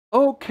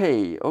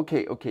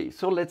Okay.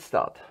 So let's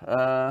start.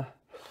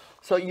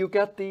 So you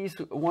got these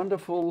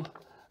wonderful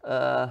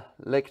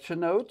lecture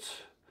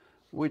notes,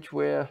 which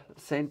were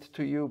sent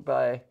to you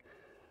by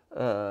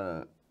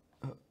the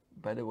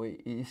way,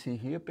 is he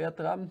here,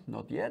 Bertram?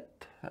 Not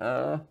yet.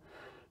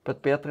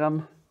 But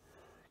Bertram,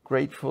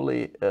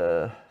 gratefully,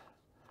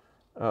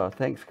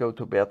 thanks go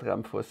to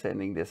Bertram for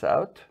sending this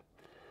out.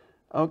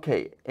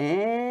 Okay,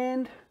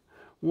 and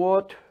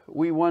what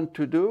we want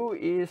to do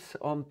is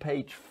on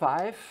page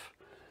 5,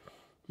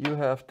 you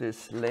have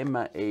this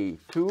lemma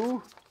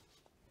A2.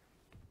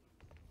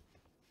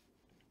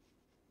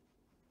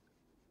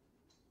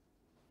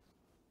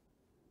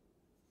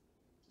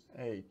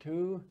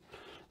 A2,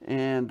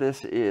 and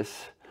this is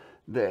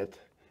that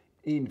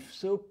inf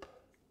sub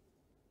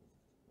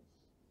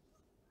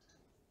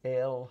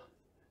L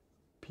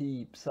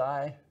p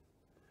psi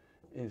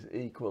is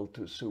equal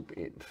to sub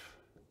inf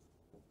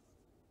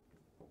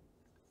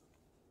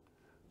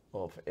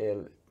of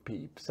L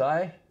p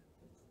psi.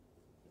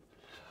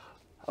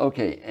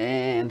 Okay,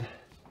 and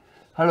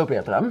hello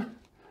Bertram.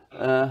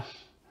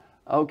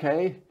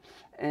 Okay,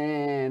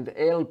 and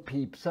L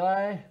p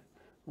psi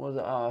was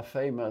our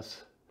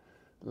famous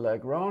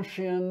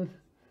Lagrangian.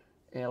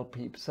 L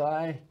p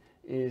psi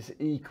is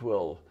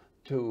equal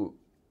to,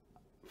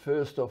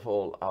 first of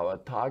all, our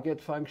target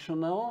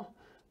functional,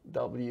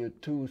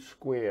 W2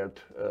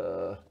 squared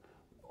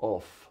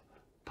of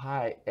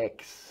pi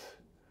x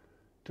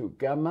to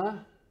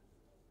gamma.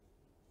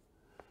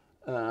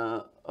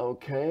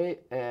 Okay,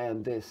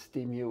 and this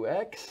d mu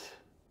x.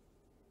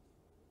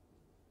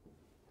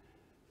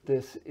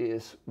 This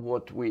is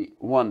what we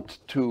want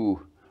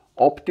to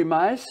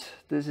optimize.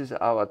 This is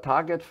our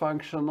target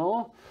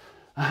functional,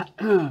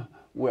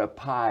 where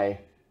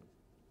pi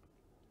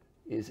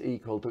is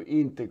equal to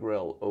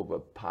integral over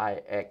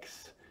pi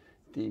x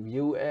d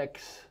mu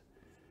x,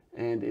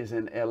 and is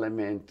an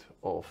element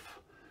of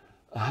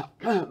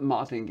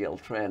martingale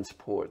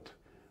transport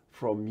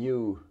from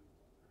mu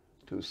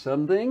to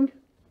something.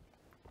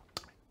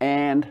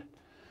 And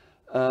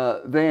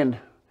then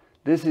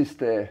this is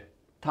the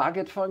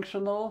target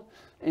functional,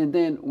 and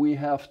then we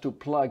have to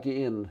plug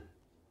in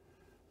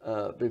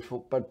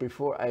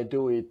before I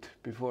do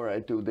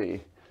the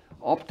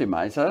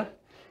optimizer,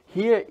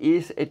 here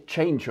is a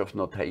change of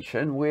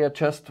notation. We are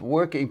just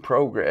work in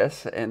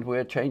progress and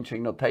we're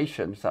changing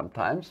notation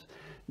sometimes.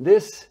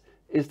 This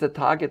is the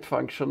target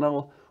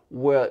functional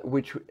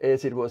which,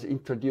 as it was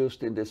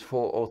introduced in this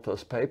 4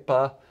 authors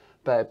paper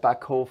by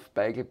Backhoff,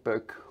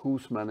 Beigelböck,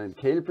 Husmann and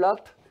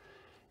Kehlblatt.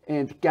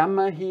 And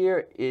gamma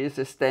here is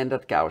a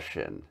standard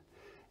Gaussian.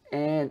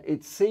 And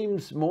it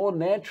seems more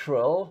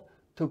natural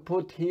to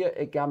put here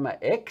a gamma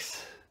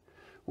x,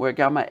 where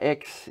gamma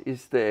x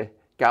is the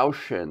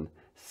Gaussian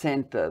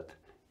centered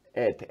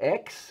at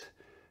x.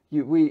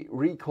 We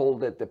recall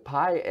that the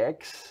pi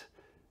x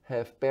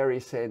have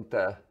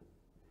barycenter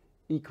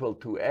equal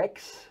to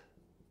x.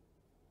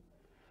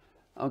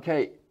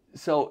 Okay,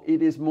 so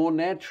it is more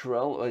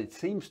natural, or it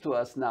seems to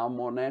us now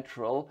more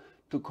natural,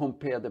 to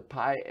compare the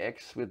pi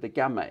x with the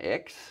gamma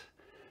x,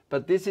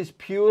 but this is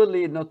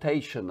purely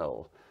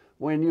notational.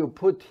 When you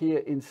put here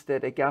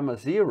instead a gamma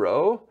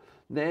 0,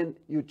 then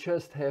you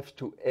just have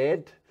to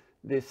add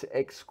this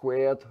x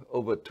squared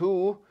over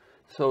 2.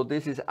 So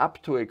this is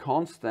up to a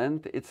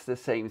constant. It's the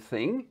same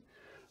thing.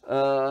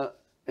 But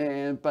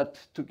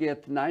to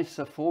get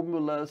nicer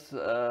formulas,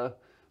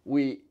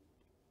 we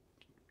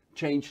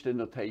change the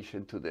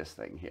notation to this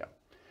thing here.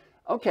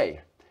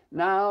 Okay,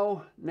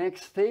 now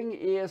next thing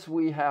is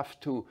we have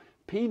to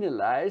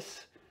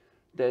penalize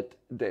that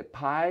the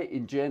pi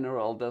in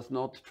general does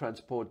not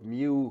transport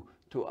mu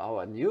to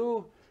our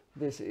nu.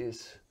 This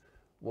is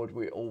what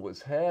we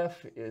always have,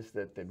 is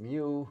that the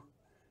mu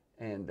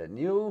and the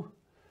nu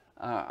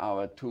are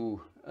our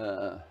two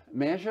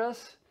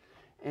measures,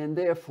 and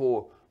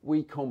therefore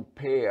we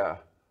compare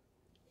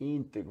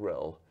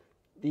integral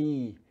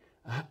d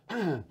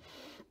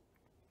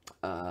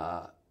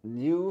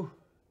nu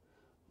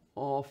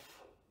of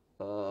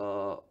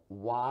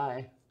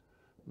y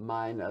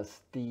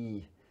minus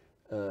d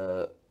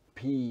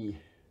p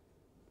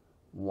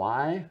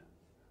y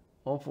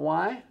of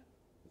y.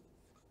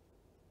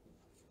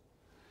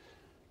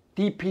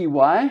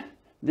 dpy,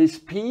 this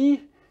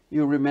p,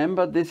 you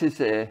remember this is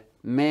a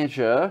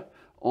measure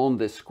on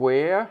the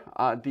square,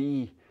 rd.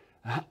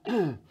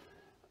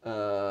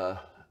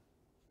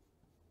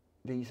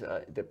 These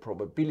are the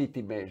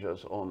probability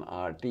measures on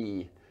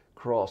rd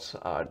cross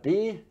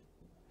rd.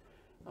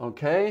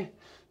 Okay,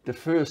 the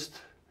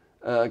first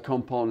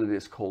component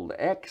is called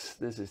x.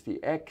 This is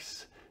the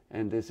x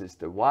and this is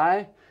the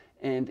y.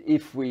 And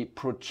if we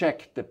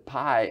project the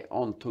pi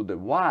onto the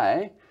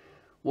y,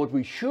 what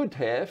we should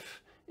have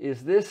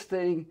is this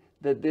thing,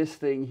 that this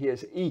thing here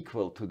is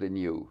equal to the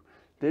nu.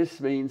 This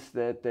means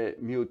that the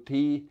mu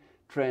t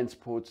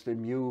transports the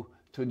mu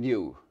to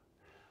nu.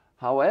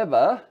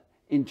 However,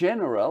 in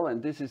general,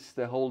 and this is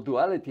the whole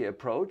duality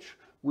approach,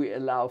 we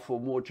allow for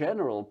more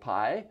general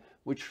pi,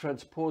 which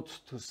transports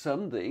to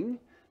something,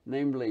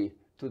 namely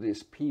to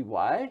this py,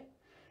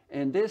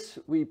 and this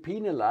we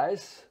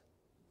penalize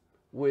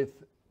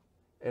with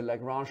a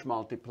Lagrange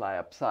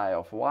multiplier psi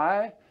of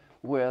y,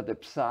 where the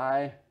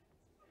psi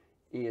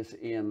is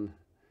in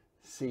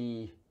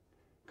C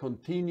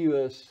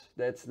continuous,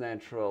 that's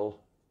natural,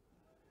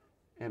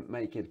 and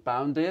make it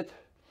bounded.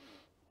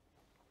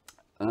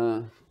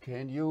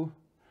 Can you?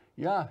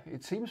 Yeah,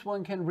 it seems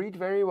one can read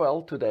very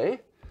well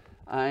today.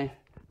 I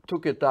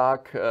took a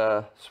dark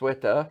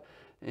sweater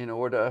in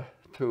order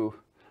to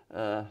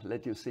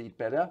let you see it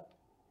better.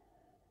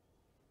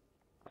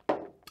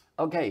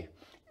 Okay,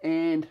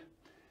 and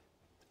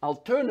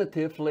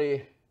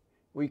alternatively,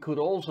 we could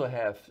also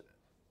have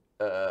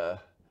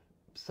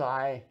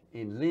psi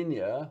in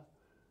linear,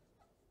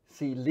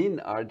 see lin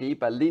RD.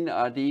 By lin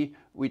RD,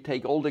 we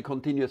take all the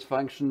continuous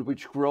functions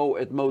which grow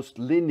at most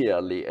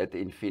linearly at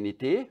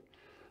infinity.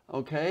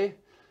 Okay,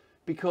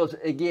 because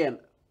again,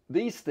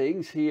 these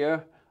things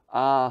here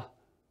are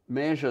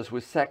measures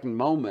with second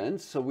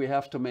moments, so we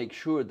have to make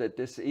sure that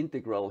this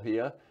integral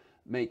here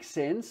makes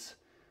sense.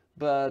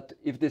 But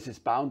if this is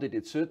bounded,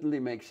 it certainly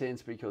makes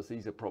sense because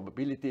these are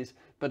probabilities,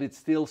 but it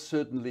still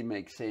certainly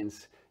makes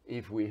sense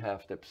if we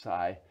have the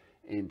psi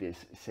in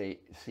this, say,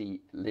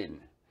 C lin.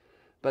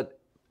 But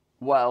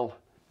while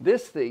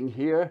this thing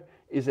here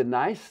is a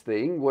nice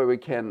thing where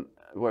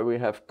we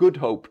have good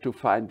hope to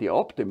find the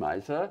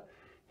optimizer,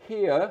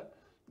 here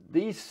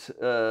these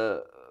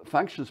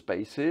function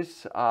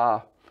spaces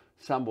are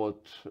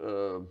somewhat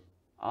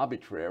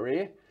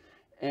arbitrary,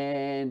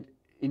 and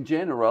in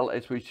general,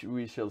 as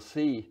we shall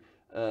see,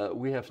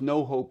 we have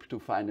no hope to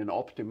find an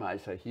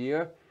optimizer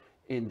here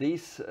in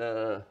these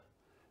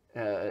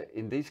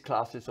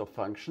classes of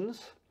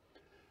functions.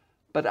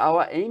 But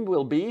our aim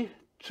will be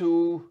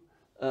to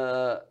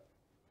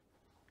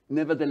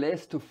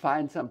nevertheless to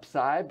find some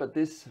psi, but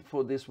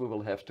for this we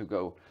will have to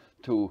go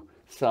to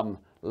some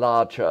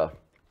larger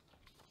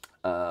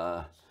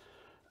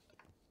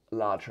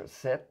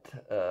set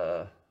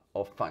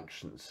of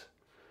functions.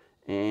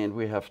 And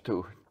we have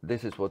to,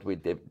 this is what we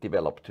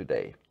develop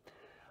today.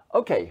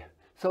 Okay,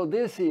 so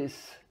this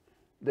is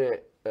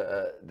the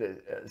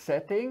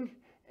setting.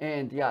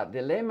 And yeah, the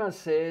lemma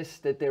says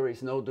that there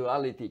is no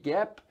duality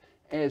gap,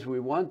 as we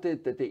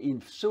wanted, that the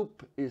inf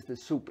sup is the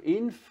sup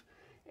inf.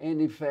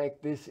 And in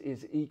fact, this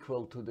is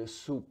equal to the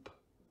sup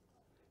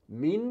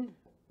min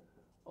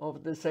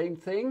of the same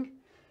thing,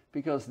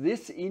 because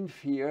this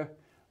inf here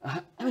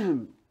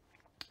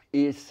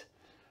is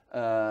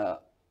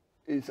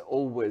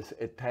always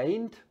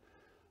attained.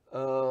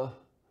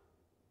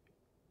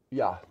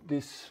 Yeah,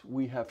 this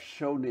we have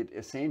shown it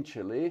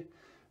essentially.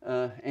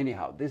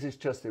 Anyhow, this is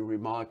just a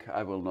remark.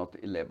 I will not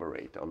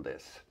elaborate on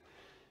this.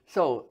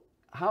 So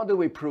how do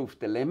we prove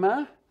the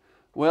lemma?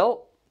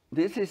 Well,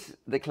 this is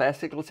the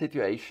classical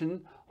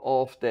situation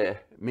of the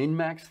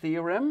min-max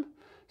theorem.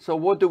 So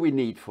what do we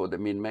need for the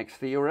min-max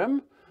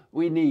theorem?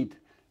 We need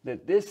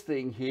that this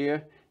thing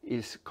here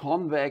is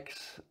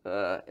convex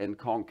and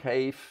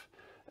concave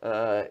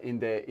in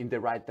the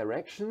right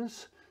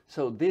directions.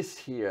 So this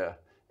here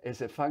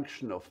as a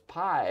function of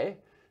pi,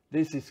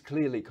 this is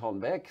clearly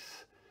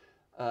convex.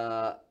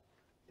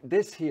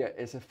 This here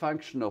as a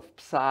function of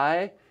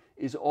psi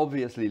is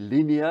obviously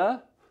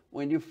linear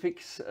when you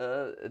fix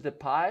the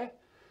pi.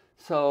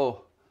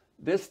 So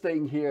this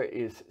thing here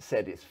is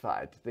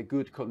satisfied, the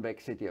good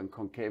convexity and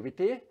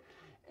concavity.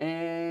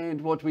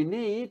 And what we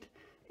need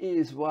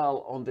is,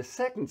 well, on the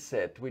second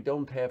set, we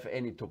don't have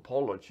any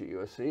topology,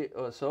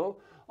 or so.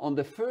 On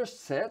the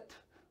first set,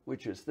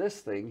 which is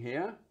this thing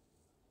here,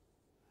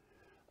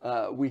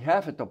 we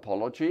have a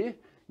topology,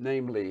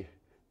 namely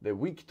the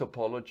weak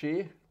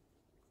topology,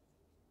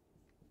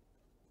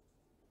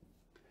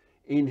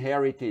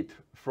 inherited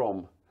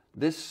from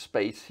this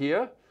space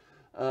here.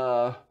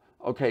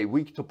 Okay,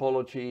 weak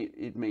topology,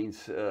 it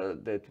means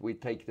that we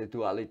take the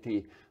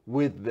duality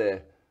with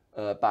the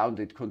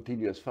bounded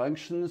continuous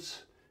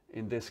functions,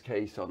 in this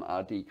case on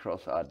RD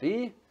cross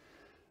RD.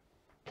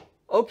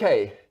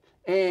 Okay,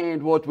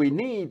 and what we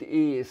need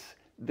is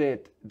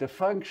that the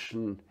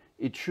function,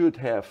 it should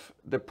have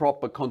the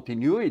proper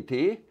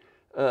continuity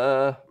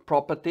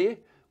property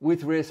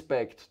with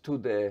respect to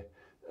the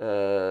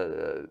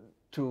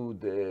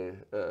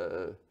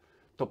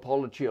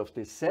topology of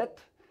this set.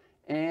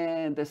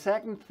 And the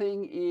second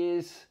thing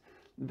is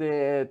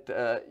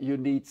that you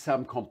need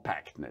some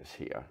compactness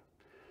here.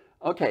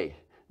 Okay,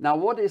 now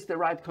what is the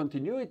right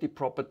continuity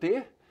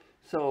property?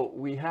 So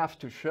we have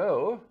to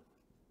show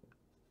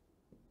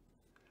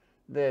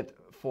that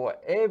for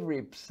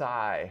every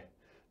psi,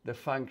 the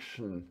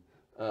function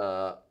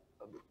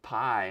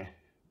pi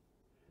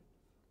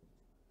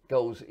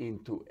goes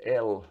into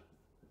L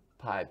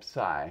pi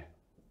psi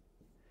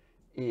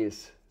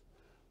is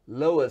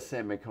lower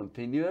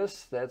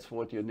semi-continuous. That's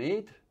what you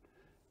need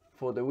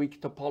for the weak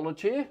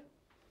topology,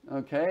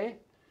 okay,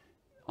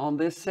 on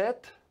this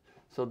set.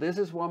 So this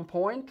is 1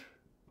 point,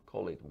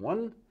 call it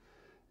 1,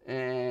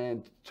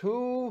 and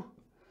 2,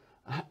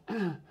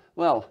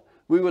 well,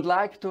 we would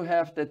like to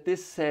have that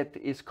this set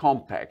is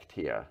compact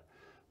here.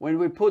 When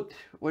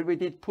we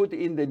did put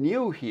in the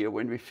nu here,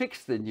 when we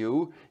fixed the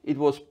nu, it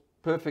was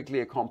perfectly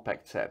a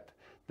compact set.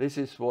 This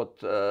is what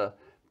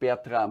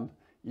Bertram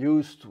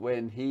used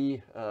when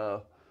he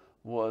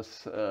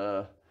was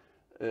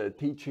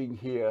teaching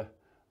here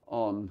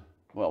on,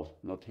 well,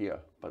 not here,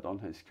 but on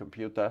his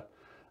computer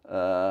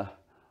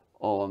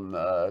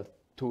on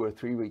 2 or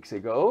 3 weeks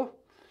ago.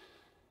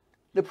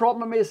 The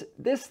problem is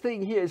this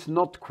thing here is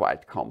not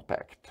quite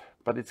compact,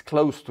 but it's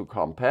close to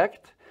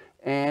compact.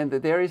 And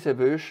there is a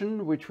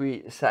version which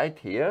we cite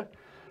here.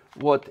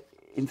 What,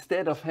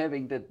 instead of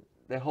having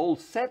the whole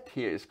set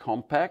here is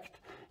compact,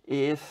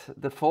 is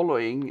the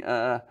following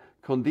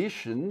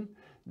condition.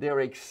 There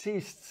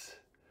exists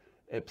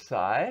a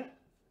psi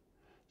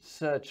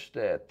such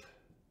that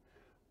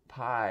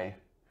pi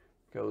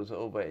goes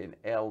over in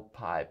L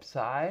pi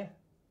psi,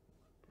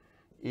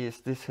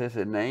 this has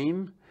a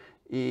name,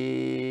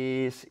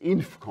 is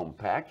inf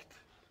compact,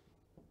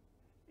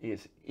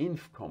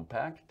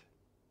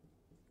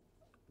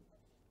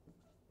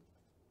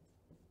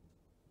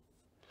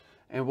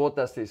 And what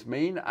does this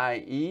mean?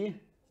 I.e.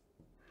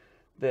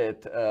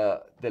 that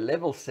the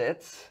level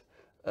sets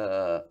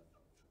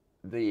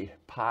the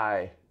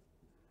pi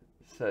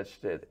such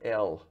that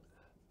L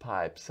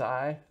pi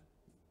psi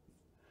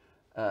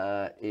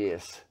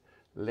is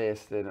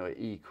less than or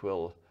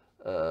equal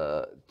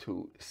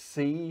to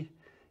C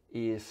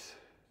is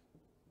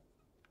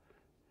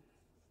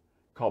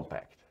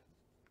compact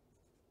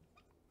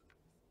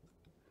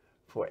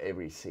for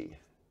every C.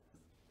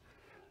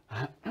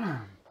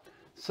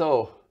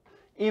 So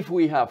if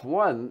we have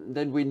one,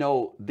 then we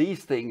know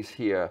these things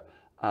here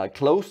are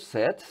closed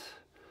sets,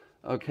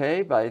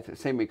 okay, by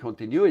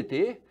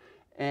semi-continuity.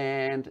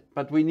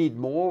 But we need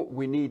more.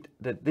 We need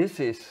that this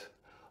is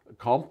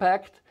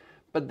compact,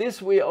 but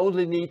this we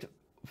only need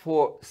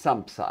for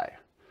some psi.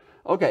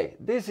 Okay,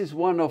 this is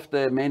one of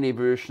the many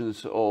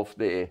versions of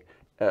the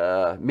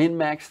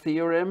min-max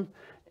theorem,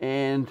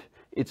 and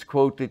it's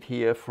quoted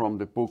here from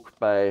the book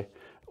by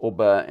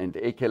Ober and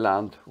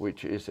Ekeland,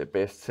 which is a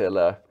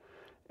bestseller.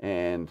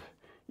 And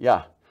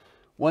yeah,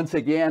 once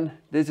again,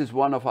 this is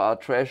one of our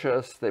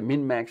treasures, the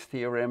min-max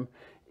theorem.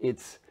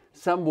 It's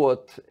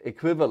somewhat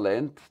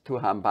equivalent to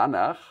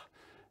Hahn-Banach,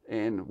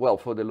 and well,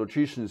 for the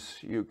logicians,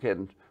 you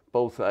can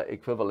both are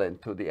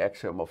equivalent to the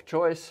axiom of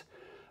choice,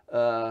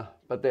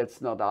 but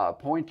that's not our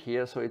point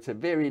here. So it's a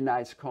very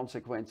nice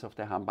consequence of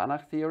the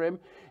Hahn-Banach theorem,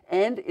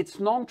 and it's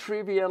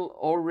non-trivial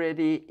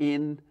already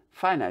in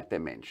finite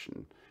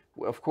dimension.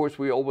 Of course,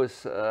 we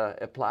always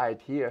apply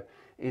it here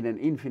in an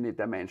infinite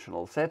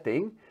dimensional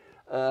setting,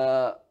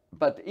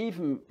 but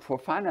even for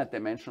finite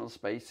dimensional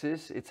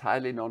spaces, it's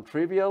highly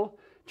non-trivial,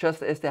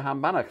 just as the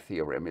Hahn-Banach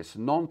theorem is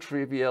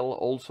non-trivial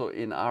also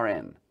in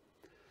Rn.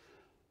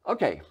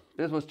 Okay,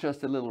 this was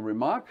just a little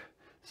remark.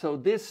 So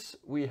this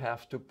we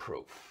have to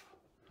prove.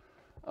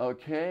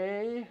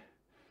 Okay,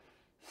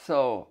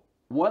 so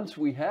once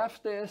we have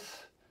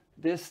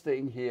this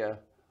thing here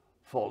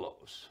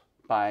follows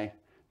by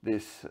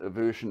this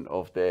version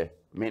of the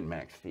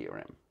min-max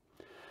theorem.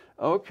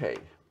 Okay,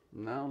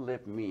 now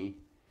let me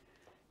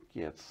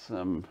get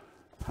some,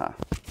 I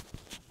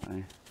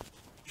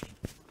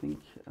think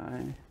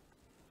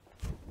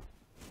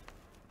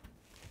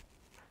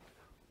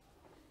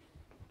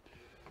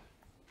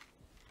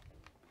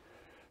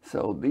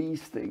so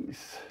these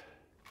things,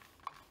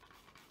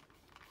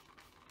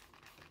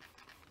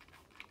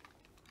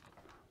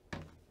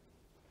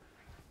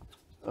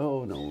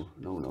 oh no.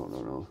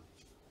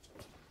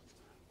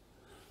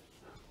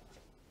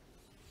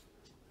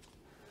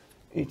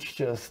 It's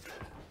just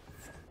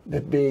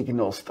the big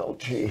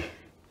nostalgia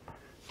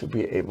to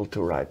be able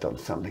to write on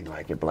something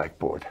like a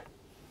blackboard.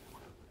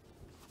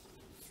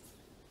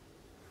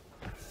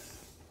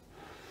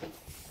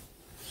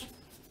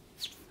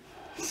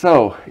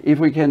 So if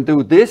we can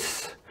do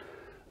this,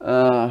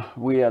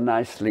 we are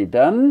nicely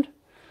done.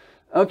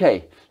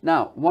 Okay,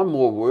 now one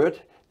more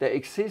word. There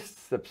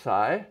exists the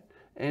psi,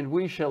 and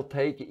we shall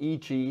take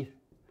e.g.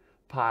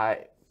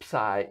 pi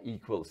psi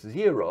equals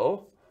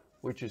 0,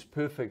 which is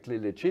perfectly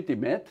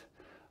legitimate,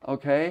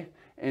 okay?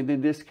 And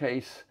in this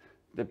case,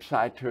 the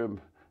psi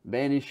term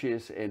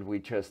vanishes, and we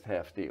just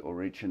have the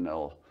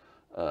original,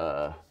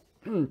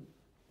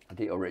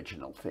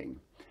 thing.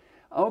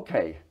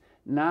 Okay,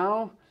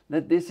 now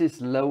that this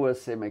is lower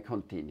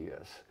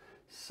semi-continuous,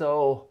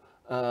 so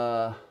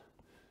the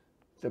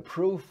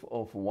proof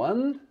of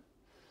 1,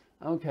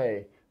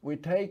 okay, we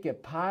take a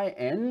pi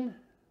n,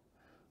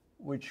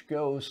 which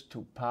goes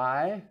to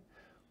pi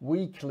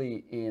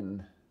weakly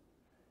in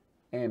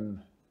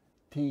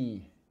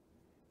mt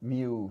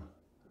mu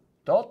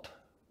dot,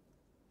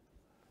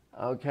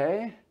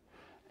 okay,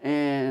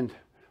 and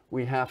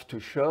we have to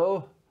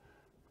show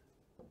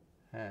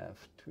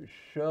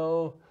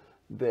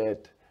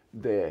that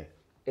the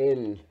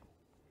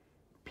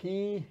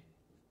LP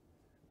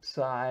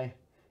psi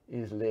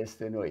is less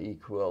than or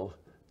equal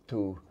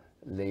to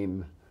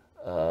lim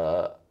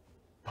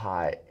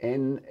pi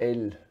n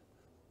L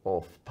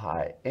of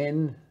pi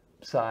n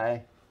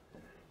psi,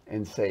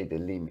 and say the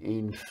lim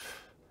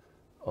inf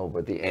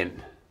over the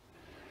n.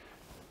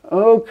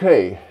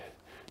 Okay,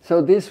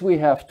 so this we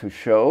have to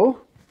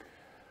show.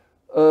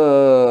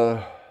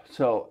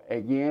 So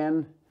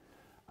again,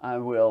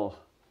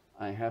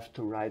 I have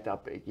to write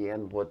up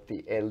again what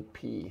the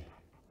LP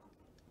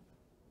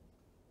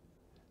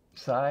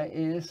psi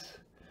is.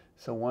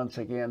 So once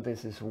again,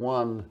 this is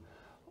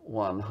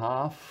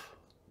 1/1/2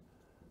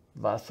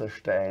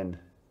 Wasserstein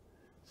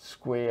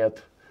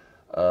squared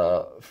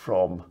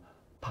from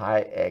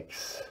pi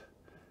x.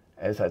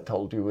 As I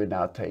told you, we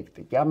now take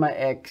the gamma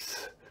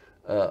x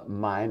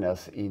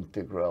minus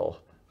integral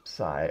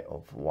psi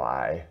of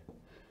y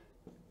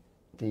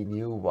d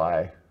nu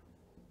y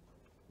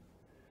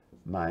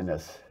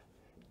minus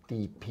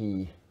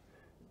dp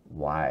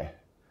y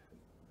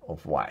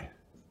of y.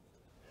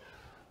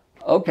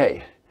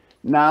 Okay,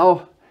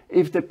 now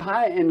if the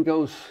pi n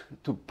goes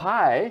to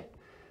pi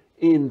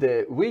in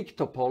the weak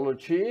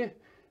topology,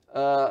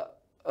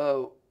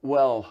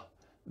 well,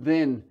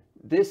 then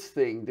this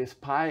thing, this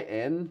pi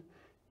n,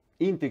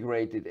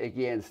 integrated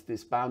against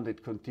this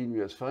bounded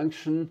continuous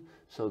function.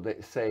 So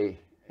they say,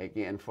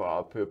 again, for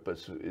our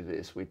purpose,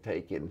 this we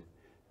take in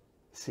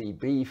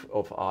CB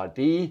of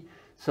RD.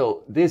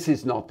 So this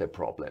is not a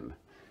problem.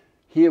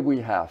 Here we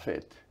have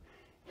it.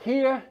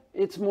 Here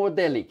it's more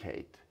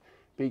delicate,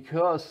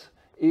 because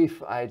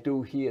if I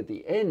do here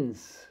the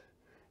n's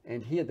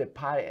and here the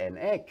pi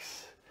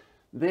nx,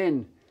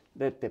 then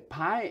that the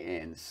pi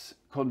n's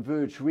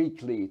converge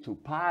weakly to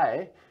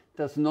pi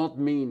does not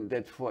mean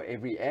that for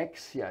every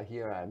x, yeah,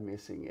 here I'm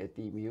missing a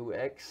d mu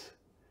x,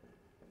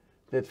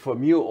 that for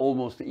mu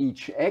almost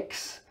each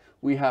x,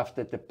 we have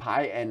that the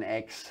pi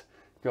nx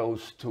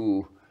goes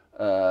to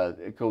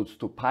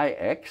pi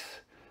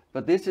x.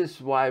 But this is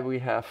why we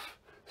have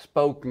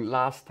spoken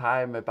last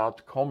time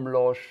about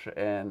Komlosch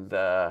and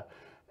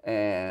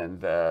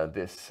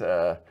this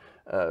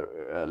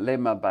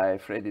lemma by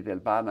Freddy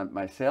Delban and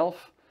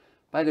myself.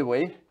 By the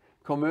way,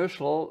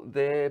 commercial,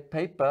 the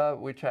paper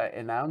which I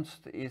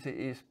announced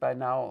is by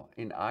now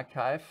in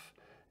archive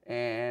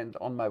and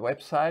on my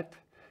website.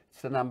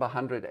 It's the number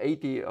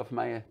 180 of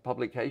my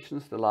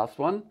publications, the last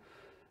one.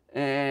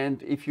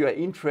 And if you are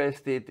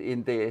interested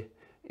in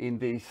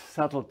the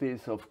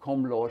subtleties of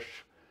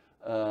Komlosch,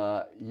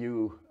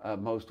 you are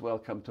most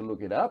welcome to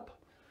look it up.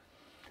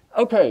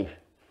 Okay,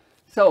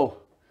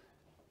 so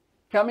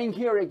coming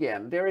here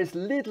again, there is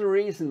little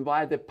reason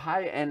why the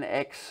pi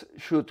nx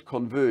should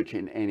converge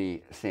in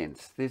any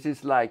sense. This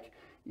is like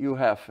you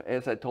have,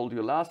 as I told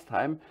you last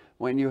time,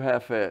 when you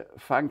have a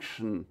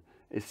function,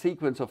 a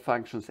sequence of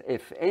functions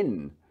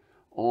fn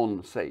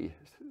on, say,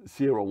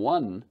 0,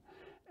 1,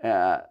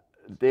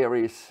 there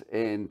is,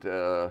 and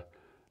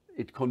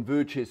it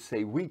converges,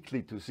 say,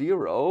 weakly to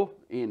 0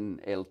 in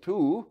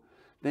L2,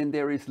 then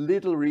there is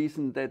little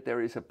reason that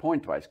there is a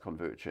pointwise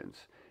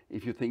convergence.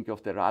 If you think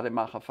of the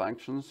Rademacher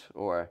functions,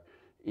 or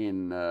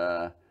in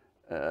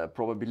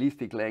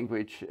probabilistic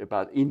language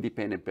about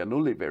independent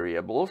Bernoulli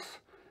variables,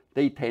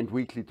 they tend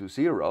weakly to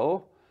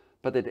 0,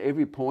 but at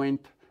every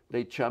point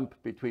they jump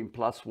between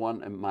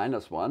 +1 and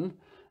 -1,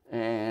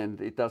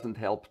 and it doesn't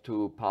help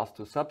to pass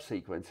to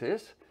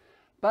subsequences.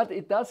 But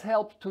it does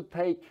help to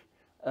take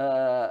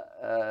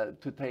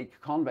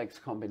convex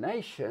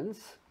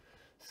combinations.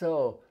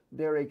 So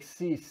there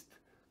exist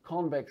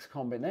convex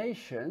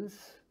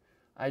combinations.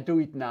 I do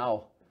it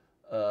now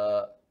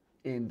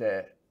in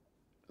the,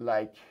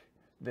 like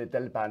the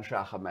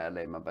Delban-Schachermayer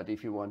lemma, but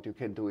if you want, you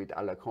can do it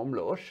a la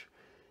Komlosch.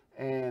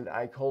 And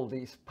I call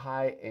these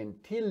pi n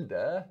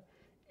tilde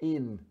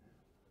in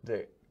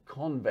the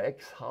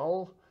convex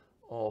hull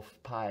of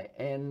pi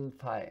n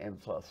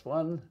plus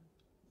 1,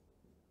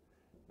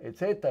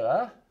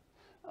 etc.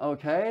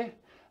 Okay,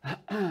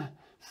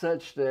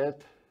 such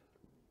that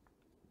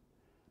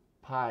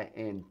pi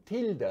n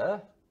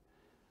tilde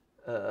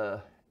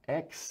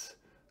x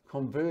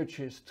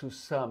converges to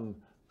some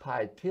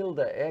pi tilde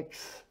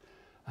x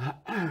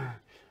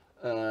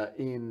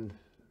in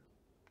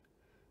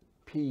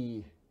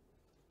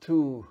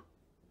P2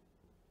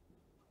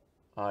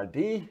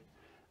 RD,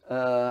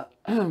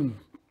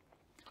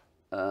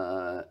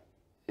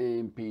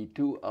 in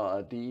P2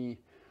 RD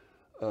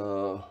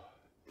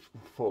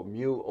for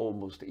mu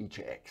almost each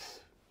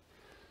x.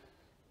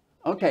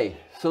 Okay,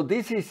 so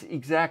this is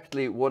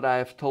exactly what I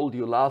have told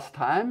you last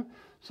time.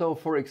 So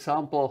for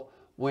example,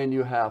 when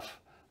you have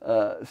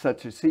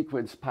such a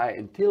sequence pi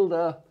n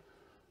tilde,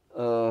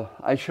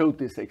 I showed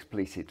this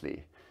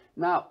explicitly.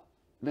 Now,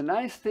 the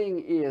nice thing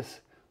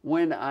is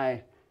when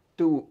I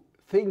do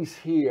things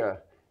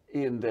here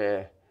in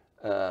the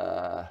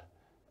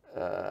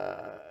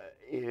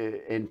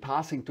in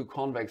passing to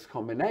convex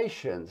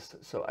combinations,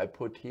 so I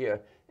put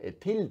here a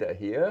tilde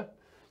here,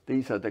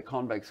 these are the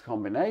convex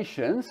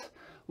combinations.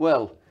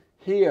 Well,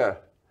 here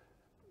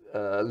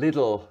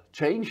little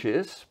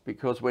changes,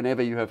 because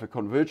whenever you have a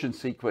convergence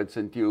sequence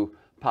and you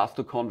pass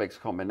to convex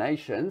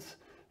combinations,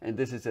 and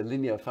this is a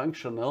linear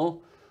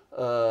functional,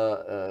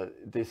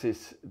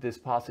 this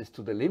passes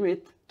to the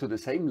limit, to the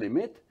same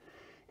limit.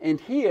 And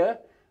here,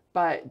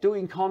 by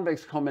doing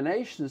convex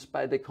combinations,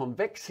 by the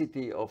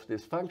convexity of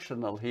this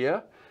functional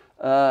here,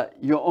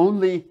 you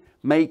only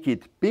make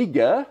it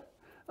bigger,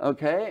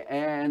 okay?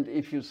 And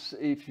if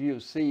you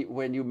see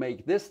when you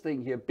make this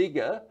thing here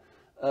bigger,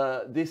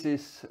 this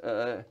is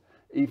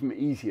even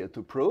easier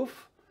to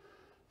prove.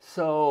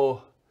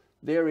 So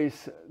there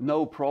is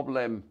no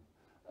problem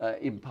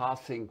in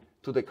passing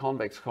to the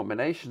convex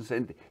combinations.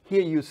 And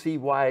here you see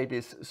why it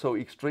is so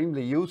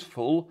extremely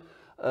useful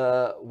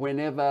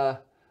whenever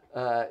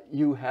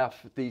you have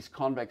these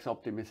convex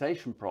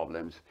optimization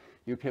problems.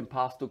 You can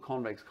pass to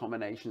convex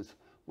combinations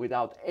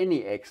without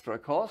any extra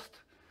cost.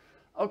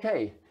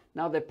 Okay,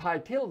 now the pi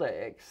tilde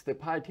x,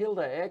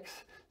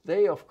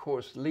 they of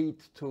course lead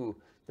to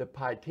the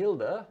pi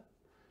tilde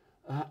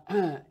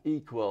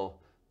equal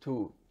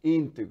to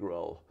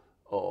integral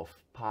of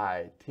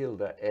pi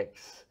tilde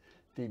x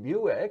d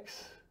mu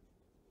x.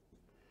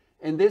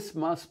 And this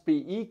must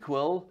be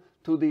equal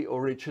to the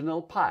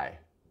original pi,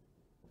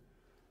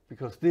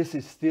 because this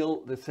is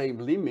still the same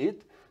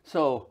limit.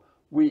 So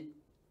we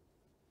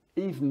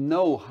even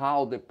know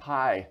how the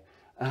pi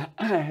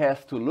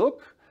has to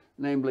look.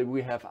 Namely,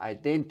 we have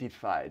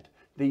identified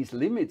these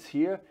limits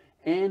here,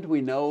 and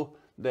we know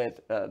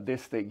that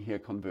this thing here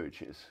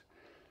converges.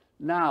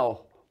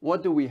 Now,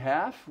 what do we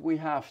have? We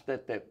have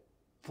that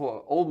for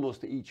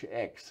almost each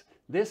x,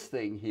 this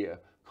thing here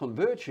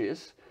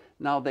converges.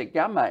 Now the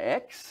gamma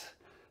x,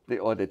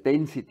 or the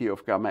density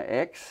of gamma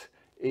x,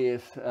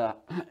 is a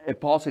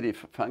positive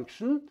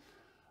function.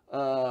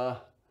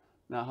 Now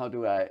how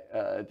do I,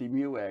 d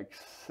mu x,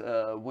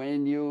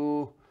 when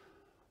you,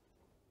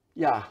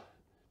 yeah,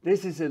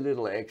 this is a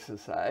little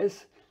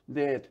exercise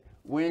that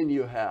when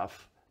you have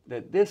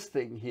that this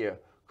thing here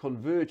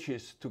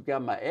converges to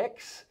gamma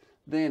x,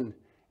 then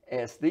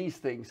as these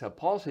things are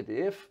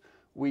positive,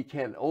 we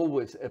can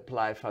always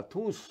apply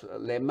Fatou's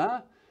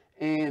lemma,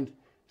 and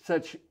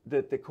such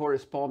that the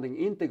corresponding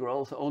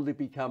integrals only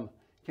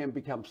can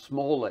become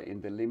smaller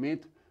in the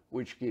limit,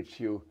 which gives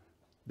you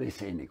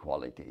this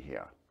inequality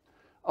here.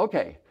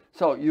 Okay,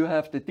 so you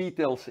have the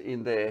details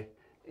in the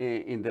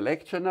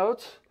lecture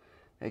notes.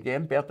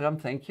 Again, Bertram,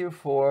 thank you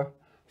for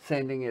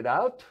sending it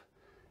out.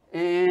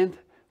 And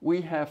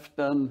we have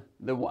done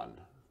the one.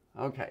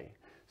 Okay,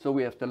 so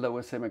we have the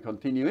lower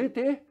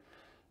semi-continuity.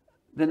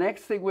 The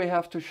next thing we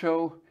have to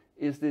show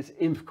is this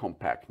inf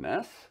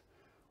compactness,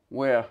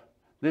 where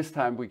this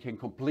time we can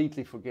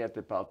completely forget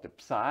about the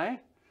psi.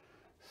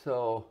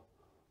 So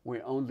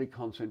we only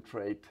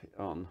concentrate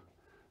on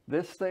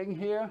this thing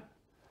here.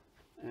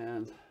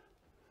 And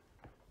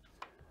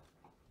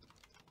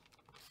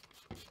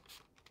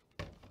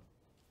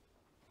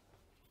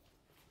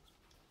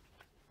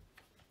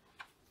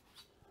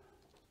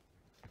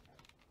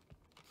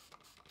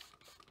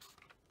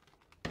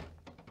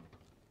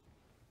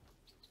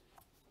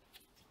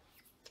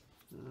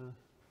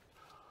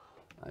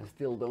I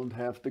still don't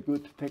have the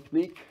good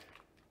technique.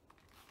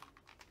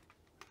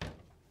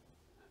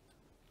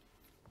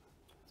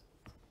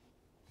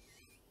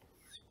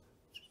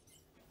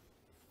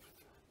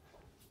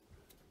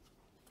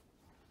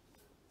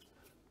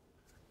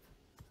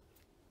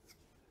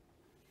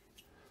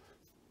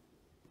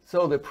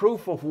 So the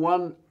proof of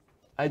 1,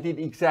 I did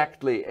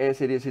exactly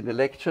as it is in the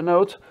lecture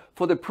notes.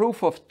 For the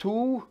proof of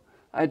 2,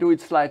 I do it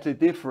slightly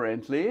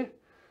differently,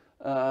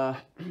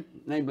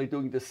 namely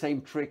doing the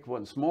same trick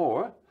once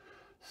more.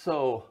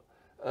 So,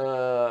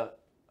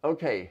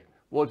 okay,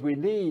 what we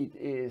need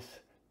is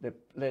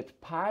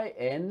let pi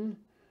n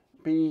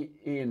be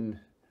in,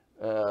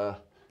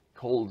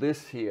 call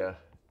this here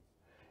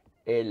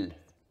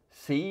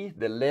LC,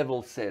 the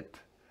level set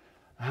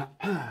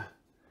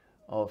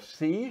of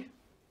C.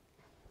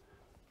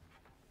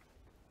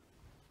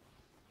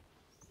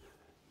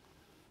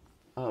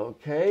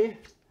 Okay,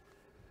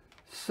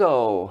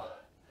 so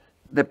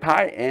the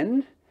pi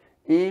n,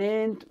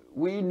 and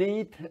we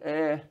need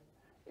a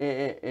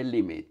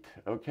limit,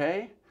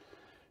 okay?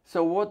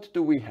 So what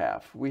do we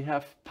have? We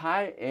have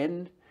pi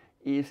n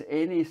is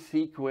any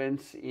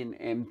sequence in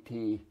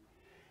empty,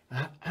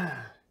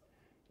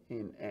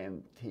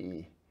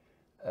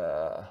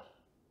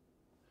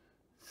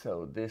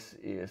 so this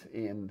is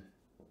in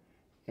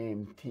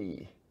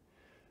empty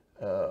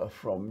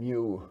from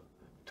mu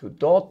to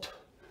dot,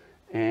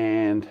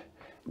 and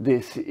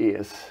this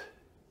is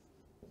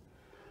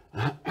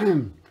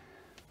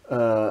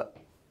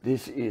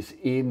this is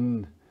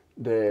in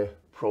the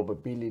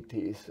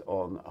probabilities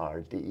on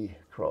RD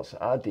cross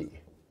RD.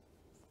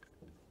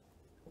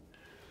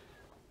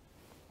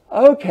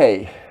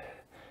 Okay,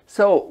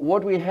 so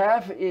what we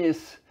have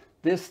is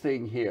this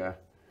thing here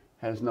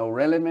has no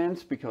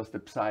relevance because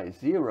the psi is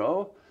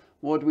 0.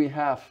 What we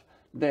have,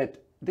 that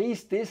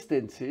these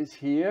distances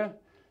here,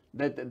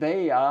 that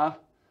they are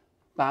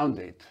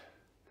bounded.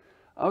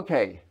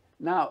 Okay,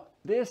 now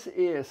this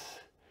is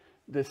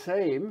the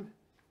same.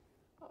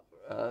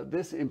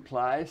 This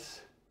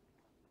implies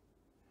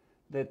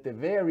that the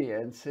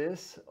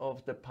variances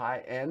of the pi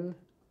n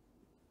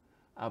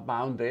are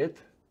bounded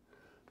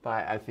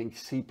by, I think,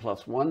 c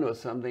plus 1 or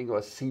something,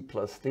 or c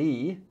plus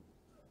d.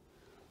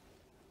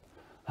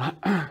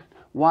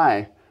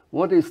 Why?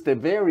 What is the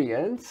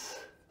variance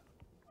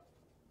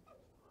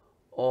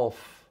of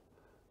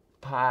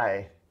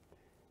pi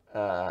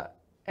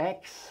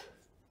x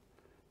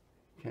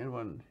can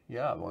one,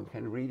 yeah, one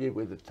can read it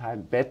with the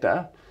time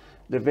better.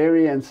 The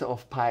variance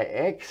of pi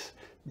x,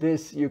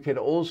 this you can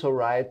also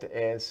write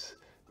as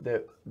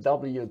the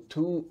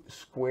W2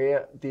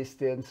 square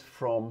distance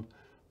from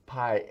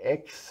pi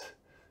x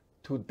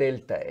to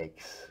delta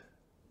x.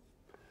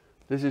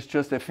 This is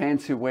just a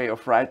fancy way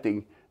of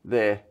writing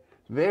the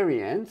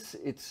variance.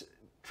 It's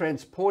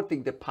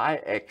transporting the pi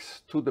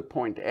x to the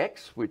point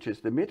x, which is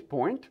the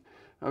midpoint,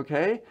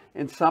 okay,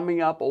 and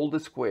summing up all the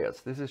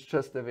squares. This is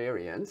just the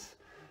variance,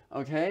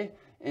 okay.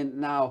 And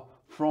now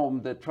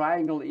from the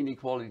triangle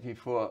inequality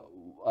for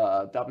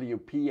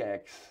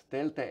WPX,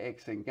 delta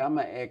x and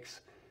gamma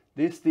x,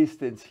 this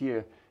distance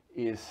here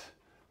is,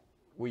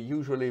 we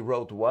usually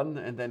wrote 1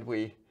 and then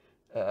we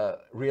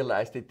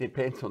realized it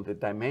depends on the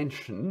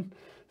dimension.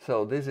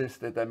 So this is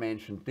the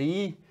dimension.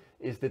 D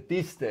is the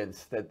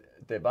distance, that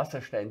the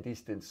Wasserstein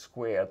distance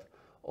squared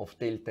of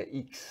delta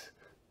x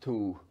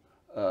to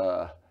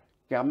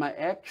gamma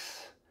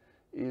x.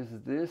 Is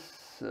this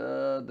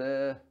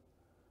the,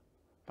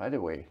 by the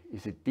way,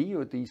 is it d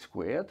or d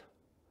squared?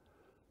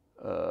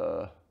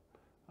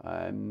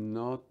 I'm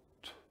not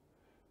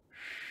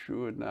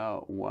sure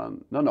now.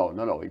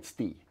 No, it's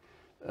d.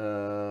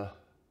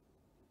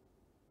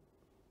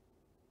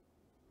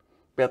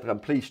 Bertram,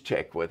 please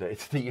check whether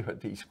it's d or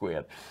d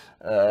squared.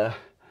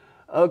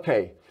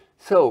 Okay,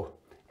 so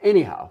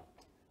anyhow,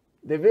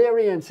 the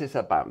variance is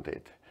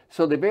bounded.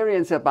 So the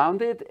variance is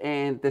bounded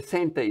and the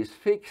center is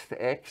fixed,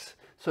 x.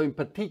 So in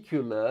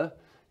particular,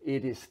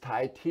 it is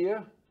tight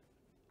here.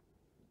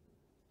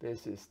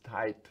 This is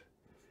tight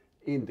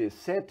in this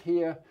set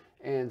here.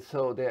 And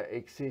so there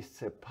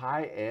exists a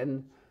pi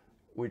n,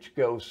 which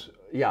goes,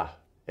 yeah,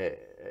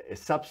 a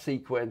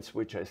subsequence,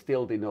 which I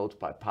still denote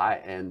by pi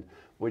n,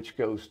 which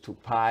goes to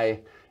pi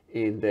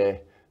in the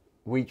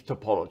weak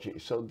topology.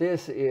 So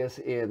this is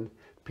in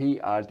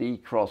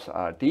PRD cross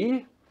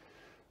RD.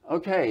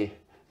 Okay,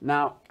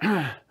 now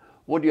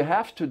what you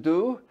have to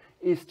do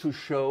is to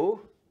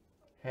show,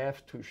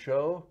 that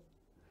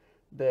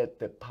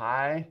the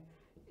pi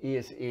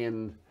is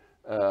in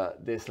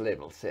this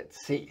level set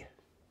C.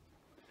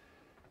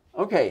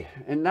 Okay,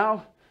 and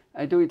now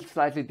I do it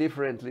slightly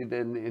differently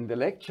than in the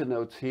lecture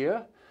notes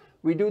here.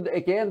 We do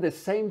again the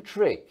same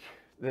trick.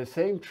 The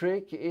same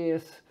trick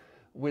is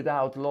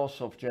without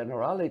loss of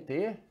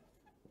generality.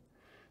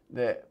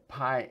 The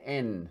pi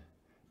n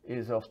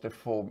is of the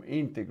form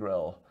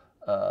integral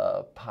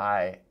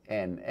pi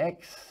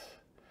nx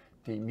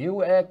d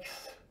mu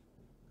x,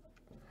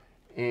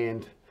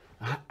 and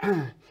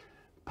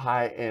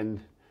pi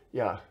n,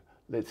 yeah,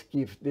 let's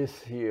give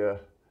this here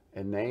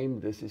a name.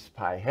 This is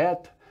pi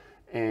hat,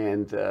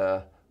 and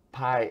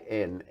pi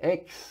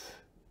nx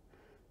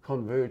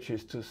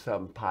converges to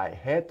some pi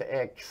hat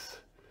x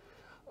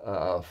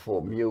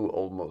for mu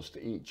almost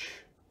each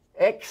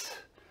x.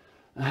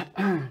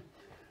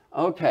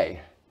 Okay,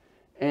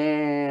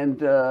 and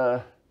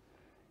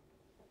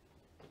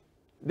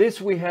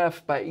this we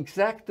have by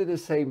exactly the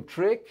same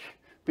trick,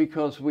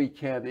 because we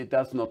can, it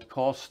does not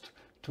cost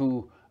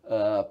to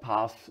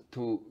pass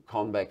to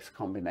convex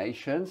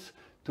combinations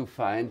to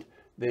find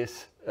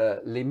this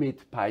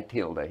limit pi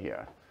tilde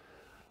here.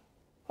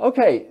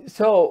 Okay,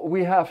 so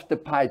we have the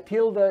pi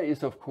tilde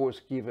is of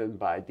course given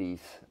by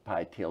these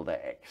pi tilde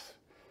x.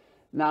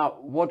 Now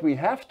what we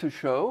have to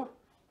show,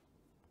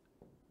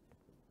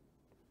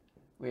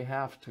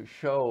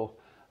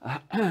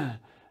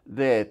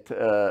 that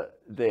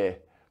the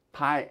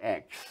pi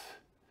x,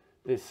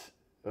 this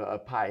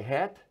pi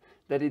hat,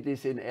 that it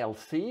is in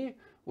LC,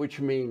 which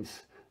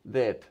means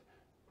that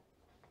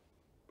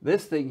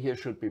this thing here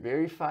should be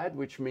verified,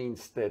 which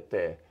means that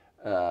the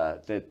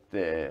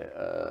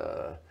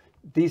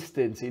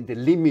distance in the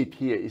limit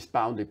here is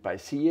bounded by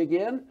C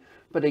again.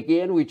 But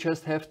again, we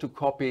just have to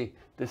copy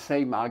the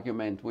same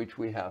argument which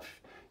we have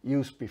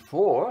used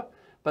before.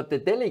 But the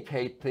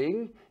delicate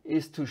thing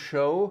is to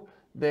show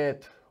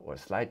that, or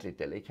slightly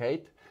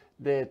delicate,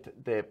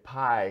 that the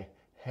pi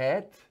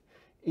hat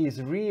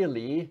is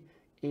really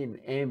in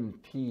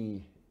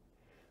MT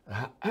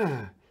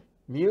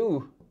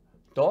mu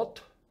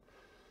dot.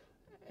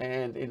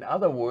 And in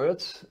other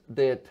words,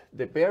 that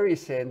the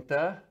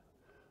barycenter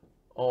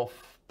of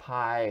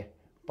pi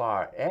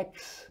bar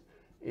x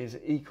is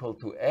equal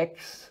to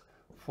x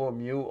for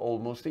mu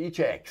almost each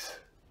x.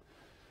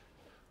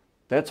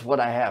 That's what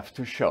I have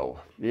to show,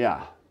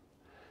 yeah.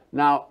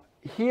 Now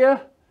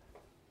here,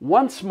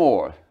 once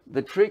more,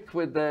 the trick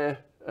with the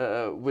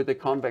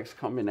convex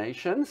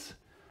combinations.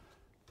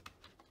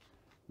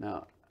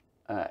 Now,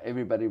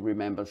 everybody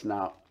remembers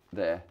now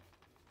the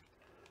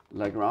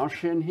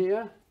Lagrangian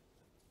here.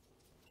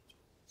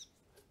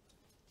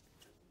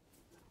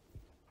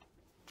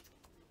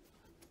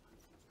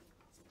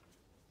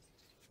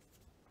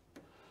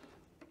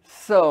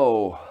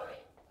 So,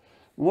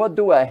 what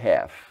do I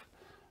have?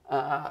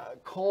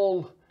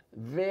 Call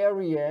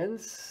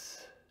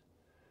variance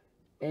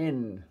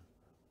n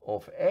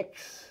of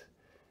x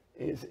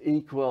is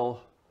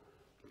equal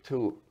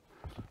to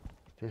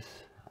this.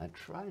 I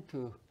try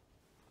to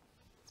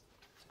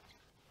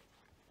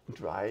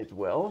draw it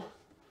well.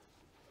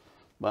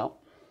 Well,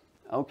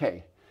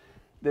 Okay,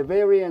 the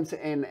variance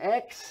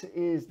nx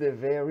is the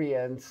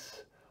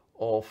variance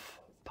of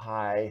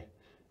pi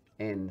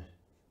nx.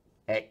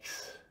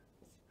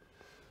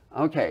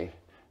 Okay,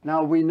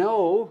 now we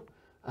know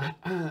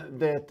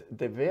that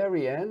the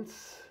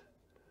variance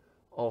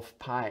of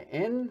pi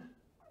n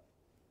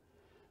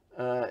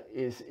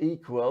is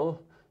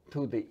equal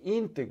to the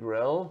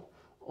integral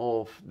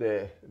of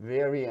the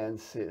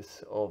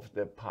variances of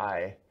the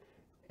pi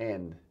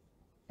nx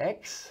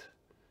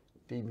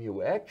d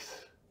mu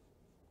x,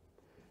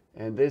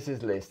 and this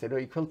is less than or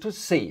equal to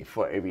c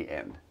for every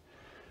n.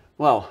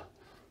 Well,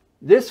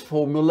 this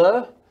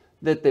formula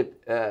that the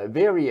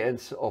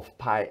variance of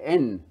pi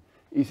n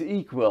is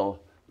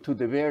equal to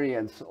the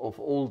variance of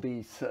all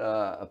these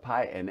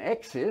pi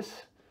nx's,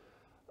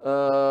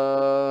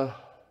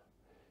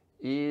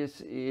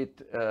 is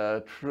it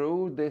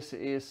true? This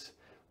is,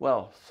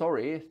 well,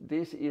 sorry,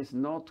 this is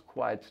not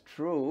quite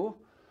true.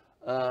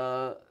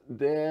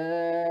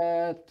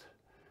 That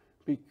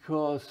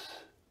because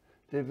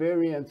the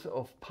variance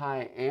of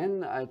pi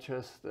n, I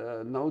just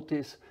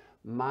notice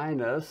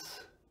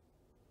minus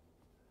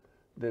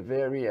the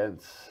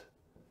variance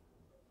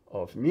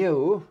of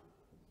mu,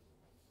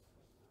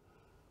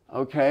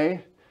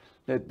 okay,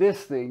 that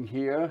this thing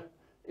here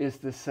is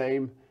the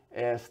same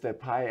as the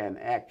pi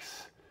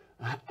nx,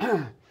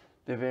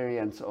 the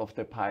variance of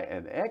the pi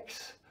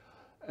nx.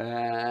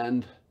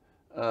 And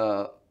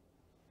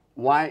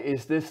why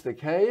is this the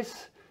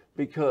case?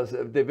 Because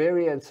the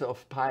variance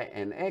of pi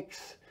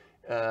nx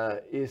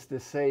is the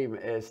same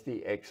as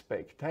the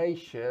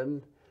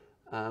expectation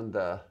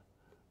under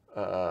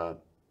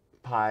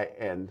pi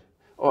n.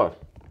 Or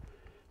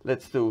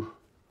let's do,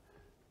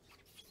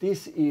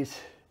 this is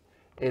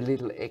a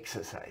little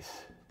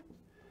exercise.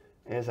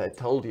 As I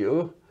told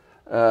you,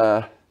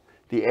 the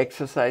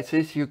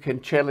exercises, you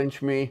can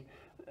challenge me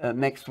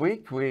next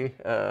week. We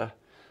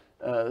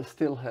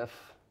still have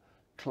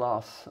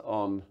class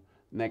on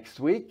next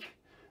week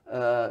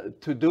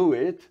to do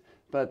it,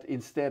 but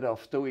instead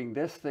of doing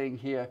this thing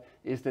here,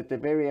 is that the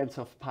variance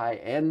of pi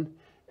n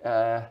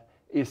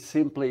is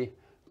simply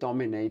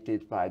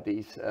dominated by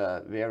these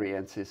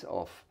variances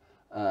of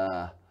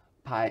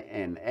pi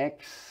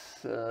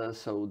nx.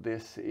 So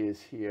this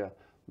is here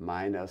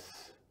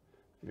minus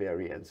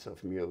variance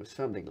of mu,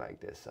 something like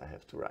this I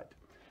have to write.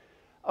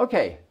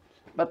 Okay,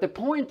 but the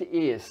point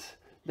is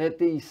that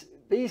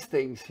these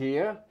things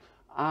here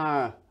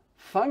are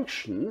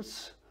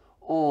functions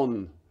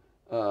on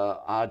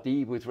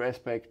Rd with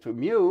respect to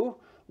mu,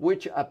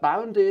 which are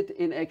bounded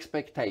in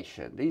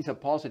expectation. These are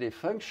positive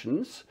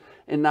functions.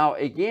 And now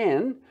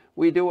again,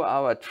 we do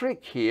our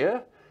trick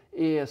here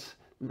is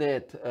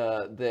that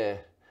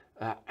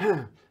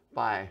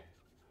by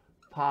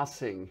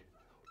passing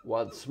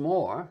once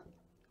more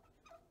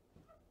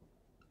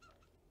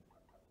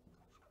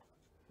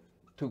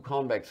to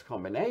convex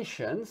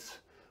combinations,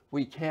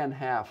 we can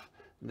have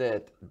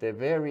that the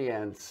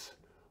variance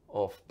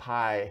of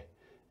pi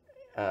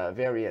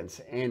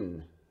variance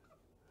n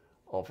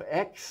of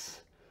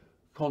x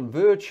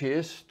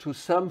converges to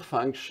some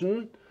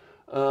function,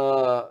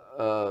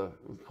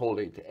 call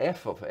it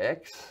f of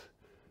x,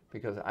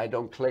 because I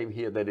don't claim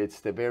here that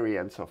it's the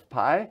variance of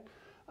pi,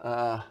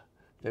 the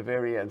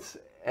variance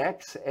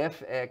x,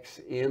 fx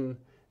in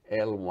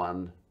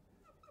L1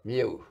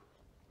 mu.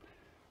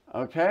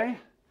 Okay?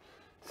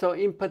 So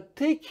in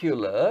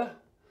particular,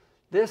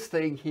 this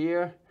thing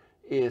here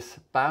is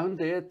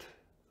bounded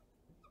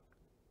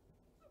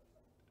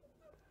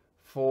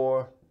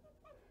for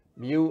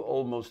mu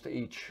almost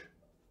each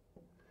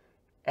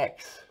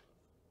x.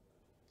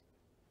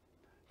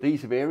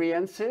 These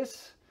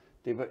variances,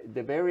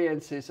 the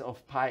variances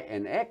of pi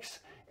nx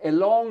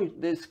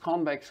along this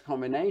convex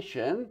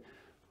combination,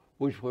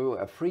 which we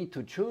are free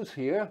to choose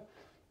here,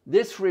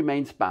 this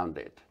remains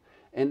bounded.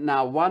 And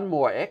now one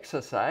more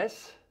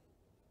exercise.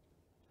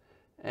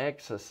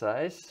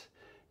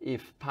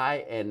 If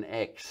pi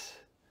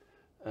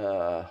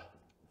nx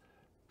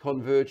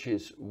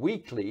converges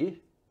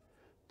weakly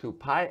to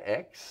pi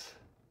x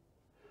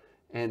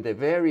and the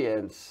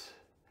variance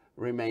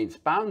remains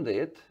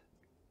bounded,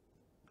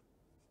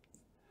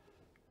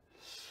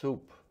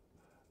 sup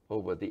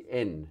over the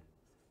n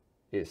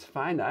is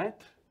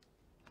finite,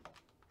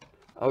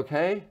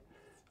 okay,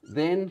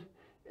 then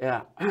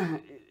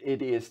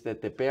it is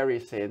that the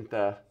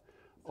barycenter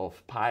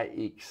of pi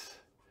x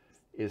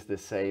is the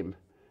same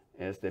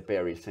as the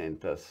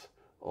barycenters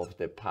of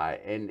the pi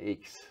nx,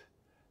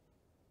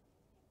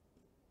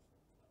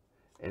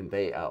 and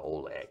they are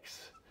all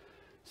x.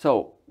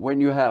 So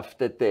when you have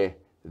that the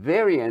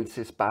variance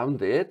is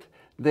bounded,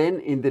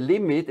 then in the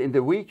limit, in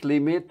the weak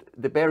limit,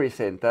 the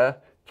barycenter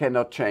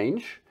cannot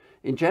change.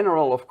 In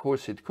general, of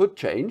course, it could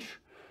change.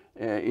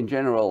 In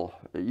general,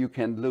 you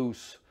can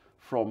lose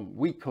from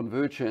weak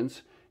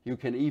convergence, you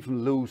can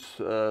even lose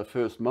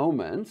first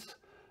moments,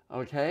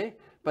 okay?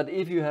 But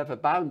if you have a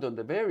bound on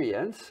the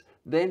variance,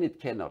 then it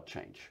cannot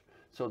change.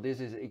 So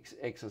this is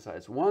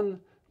exercise 1,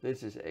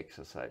 this is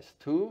exercise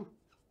 2.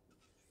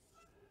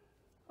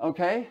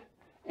 Okay,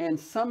 and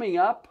summing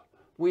up,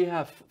 we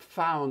have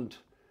found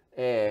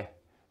a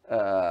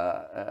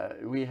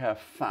we have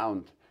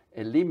found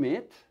a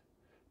limit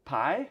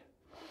pi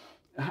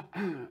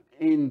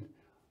in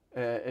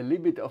a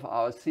limit of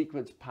our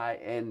sequence pi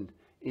n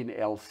in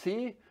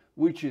LC,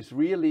 which is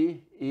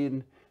really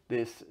in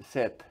this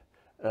set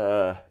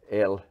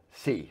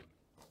LC.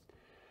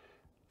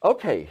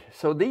 Okay,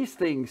 so these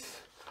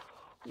things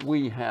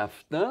we have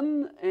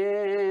done,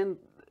 and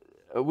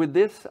with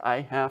this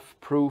I have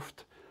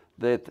proved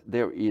that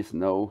there is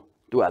no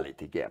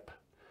duality gap.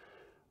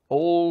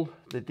 All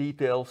the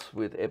details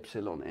with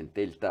epsilon and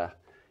delta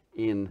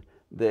in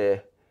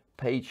the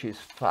pages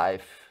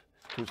 5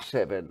 to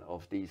 7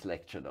 of these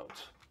lecture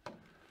notes.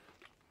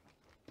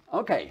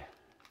 Okay,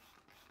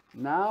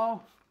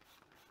 now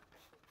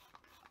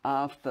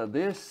after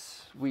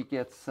this we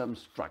get some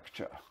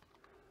structure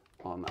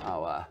on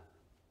our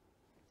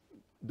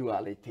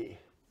duality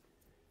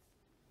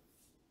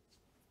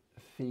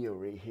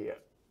theory here.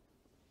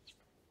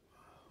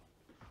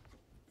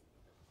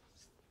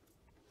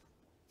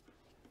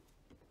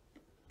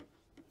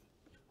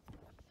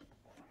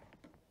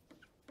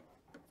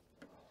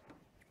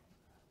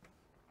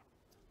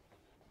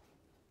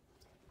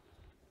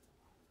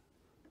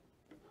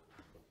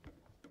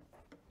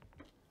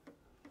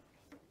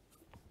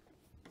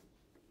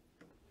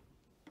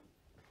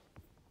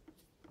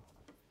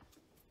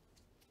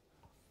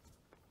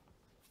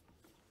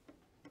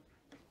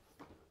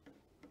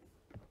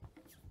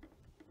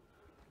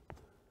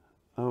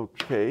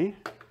 Okay,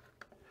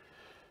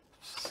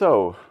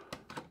 so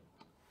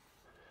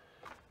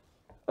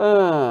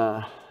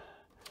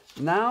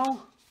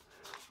now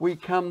we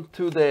come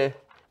to the,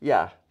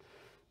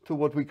 to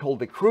what we call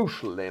the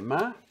crucial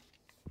lemma.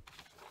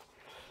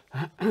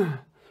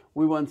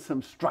 We want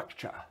some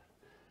structure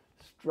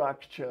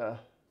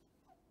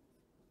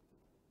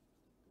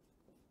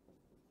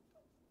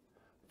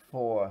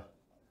for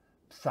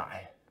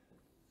psi.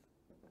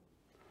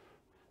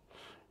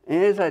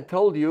 As I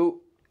told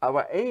you,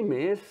 our aim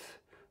is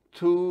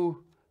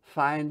to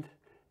find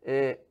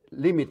a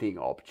limiting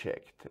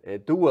object, a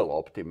dual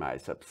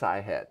optimizer,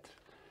 psi hat.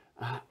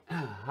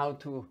 How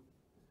to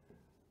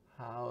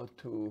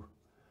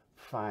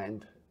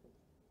find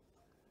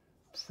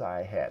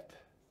psi hat?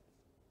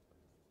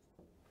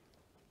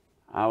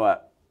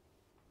 Our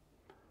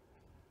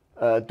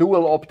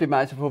dual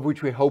optimizer for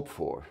which we hope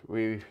for.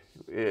 We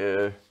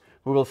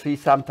will see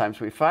sometimes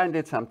we find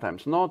it,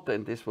 sometimes not,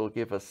 and this will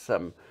give us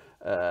some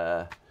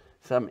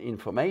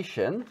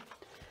information.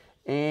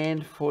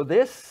 And for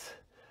this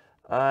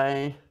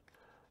I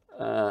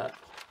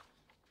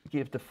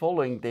give the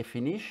following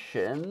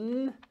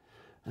definition.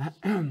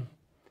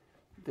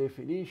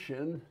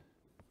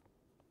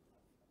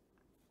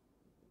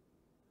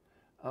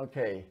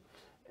 Okay,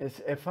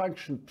 it's a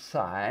function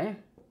psi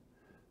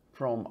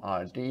from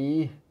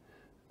Rd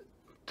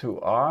to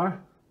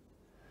R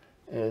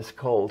is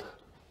called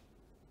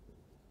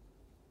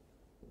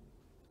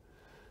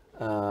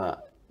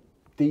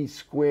d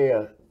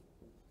square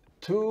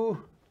 2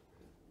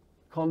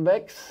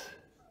 convex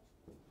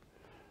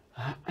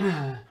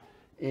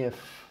if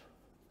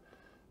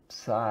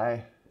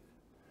psi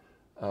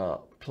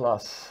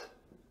plus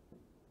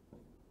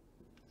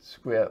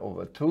square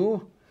over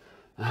 2,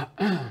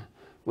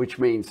 which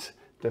means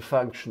the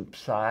function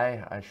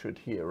psi, I should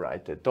here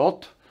write a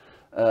dot,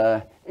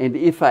 and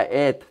if I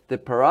add the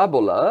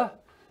parabola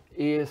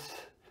is,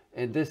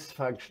 and this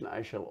function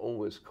I shall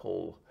always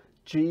call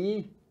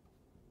g,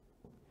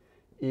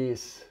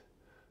 is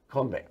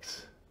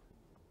convex.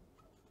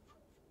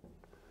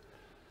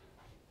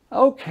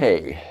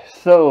 Okay,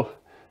 so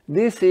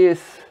this is,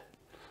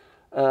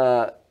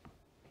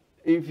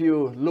 if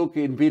you look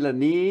in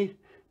Villani,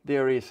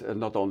 there is,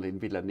 not only in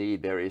Villani,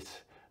 there is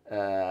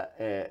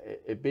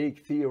a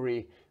big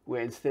theory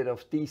where instead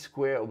of d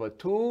square over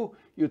 2,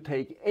 you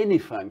take any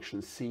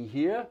function c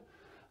here,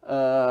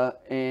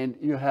 and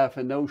you have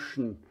a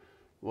notion,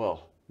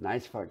 well,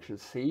 nice function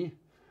c,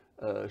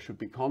 should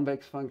be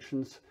convex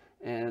functions,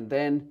 and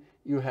then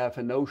you have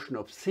a notion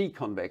of c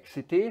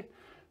convexity,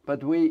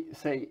 but we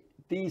say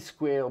d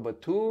square over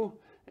 2,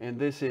 and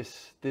this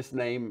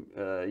name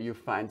you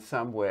find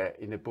somewhere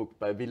in a book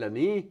by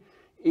Villani,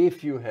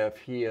 if you have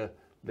here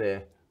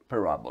the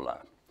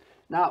parabola.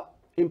 Now,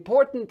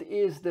 important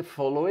is the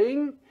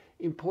following.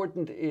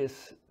 Important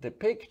is the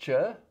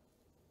picture.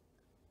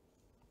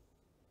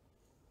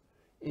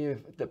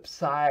 If the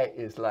psi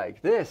is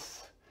like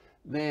this,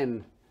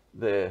 then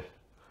the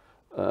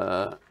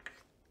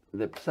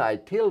psi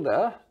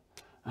tilde,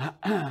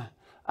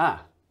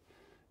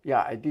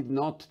 yeah, I did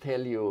not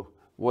tell you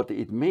what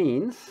it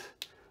means.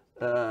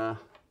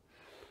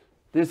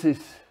 This is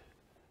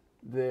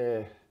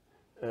the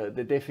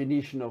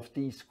definition of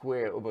d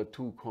square over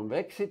 2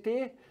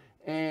 convexity,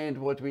 and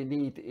what we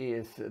need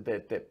is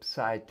that the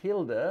psi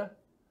tilde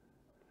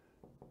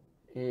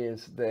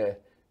is the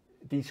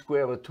d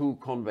square over 2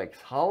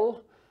 convex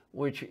hull,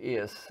 which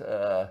is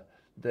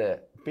the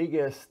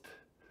biggest,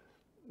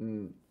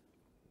 no,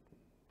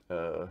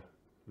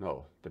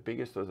 the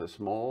biggest or the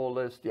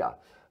smallest,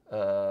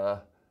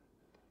 the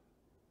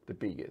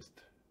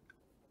biggest.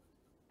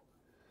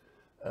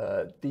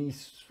 d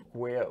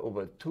square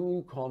over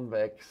 2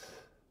 convex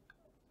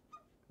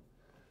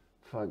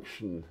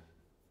function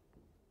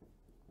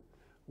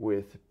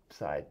with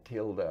psi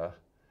tilde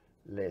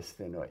less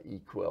than or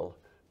equal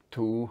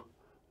to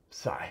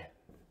psi.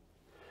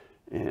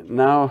 And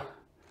now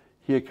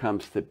here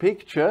comes the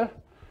picture.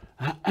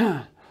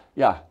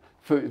 Yeah,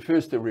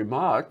 first a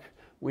remark.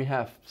 We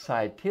have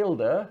psi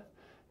tilde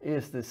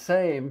is the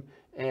same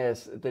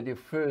as that you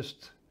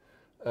first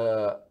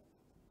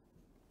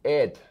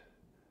add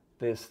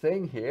this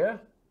thing here.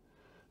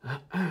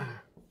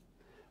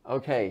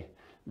 Okay,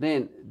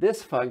 then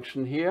this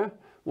function here,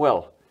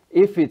 well,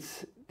 if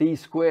it's d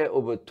square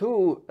over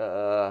 2,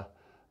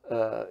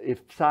 if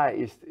psi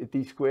is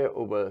d square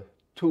over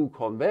 2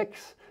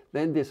 convex,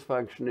 then this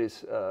function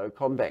is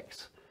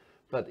convex.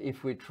 But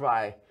if we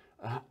try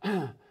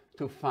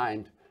to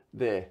find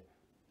this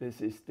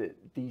is the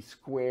d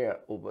square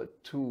over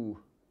 2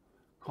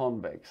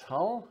 convex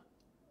hull.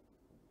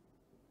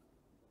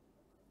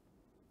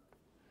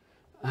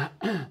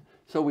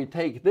 So we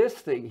take this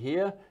thing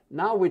here,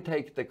 now we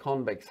take the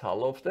convex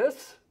hull of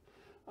this,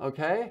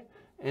 okay?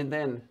 And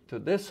then to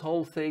this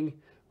whole thing,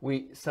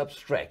 we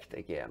subtract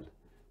again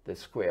the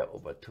square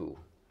over 2.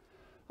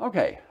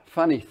 Okay,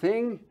 funny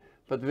thing,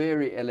 but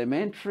very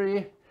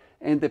elementary.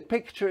 And the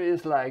picture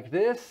is like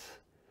this.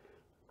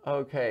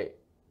 Okay,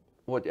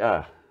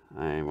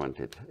 I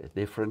wanted a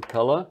different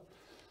color.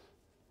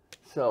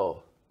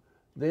 So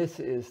this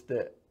is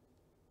the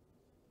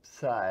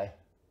psi,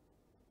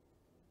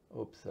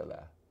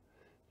 upsala.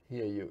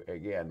 Here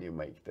you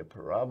make the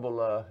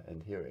parabola,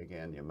 and here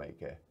again you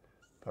make a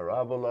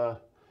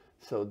parabola.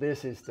 So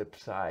this is the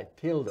psi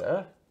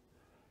tilde.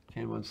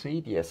 Can one see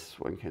it? Yes,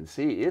 one can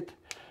see it.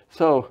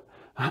 So,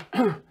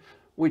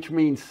 which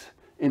means,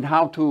 in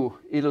how to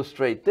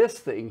illustrate this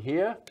thing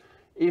here,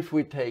 if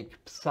we take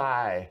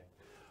psi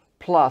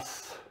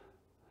plus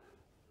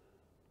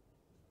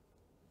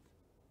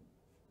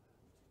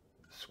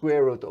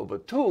square root over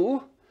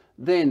 2,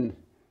 then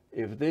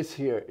if this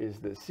here is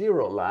the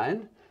 0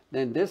 line,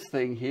 then this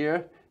thing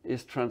here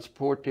is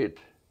transported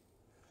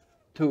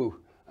to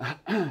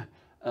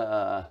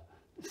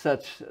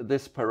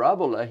this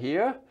parabola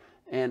here,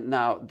 and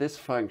now this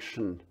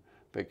function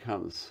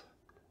becomes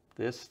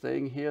this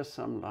thing here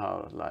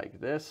somehow like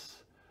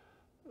this,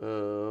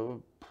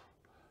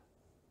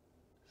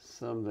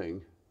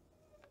 something.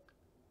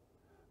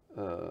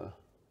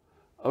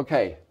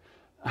 Okay,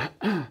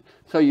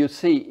 so you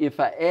see, if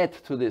I add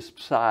to this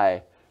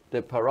psi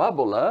the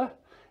parabola,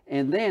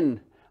 and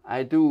then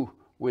I do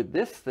with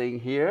this thing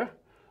here,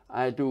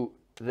 I do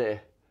the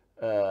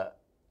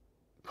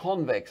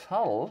convex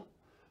hull,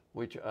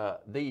 which are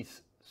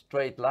these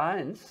straight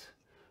lines,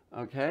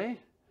 okay?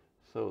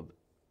 So,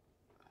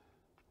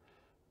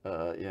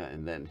 yeah,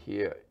 and then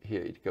here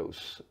it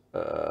goes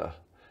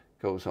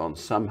on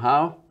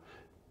somehow.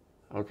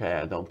 Okay,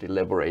 I don't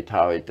elaborate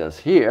how it does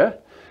here.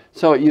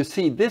 So you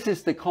see, this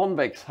is the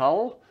convex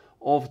hull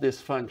of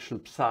this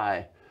function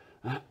psi.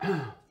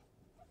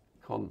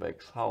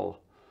 Convex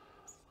hull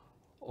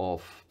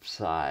of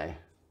psi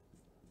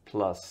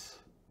plus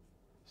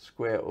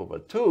square over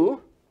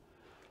 2.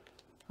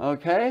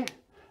 Okay,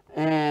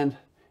 and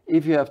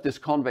if you have this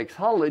convex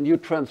hull and you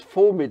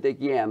transform it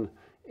again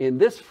in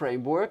this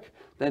framework,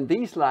 then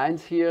these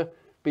lines here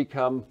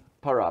become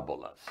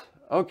parabolas.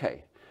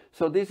 Okay,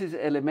 so this is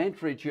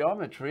elementary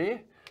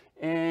geometry,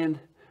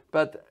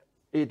 but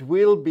it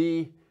will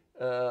be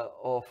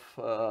of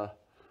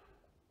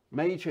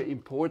major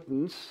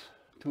importance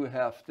to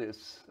have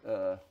this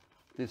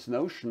this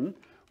notion,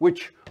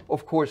 which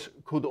of course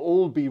could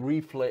all be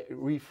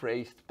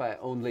rephrased by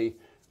only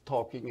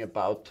talking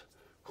about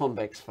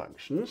convex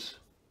functions.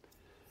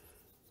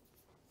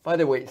 By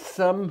the way,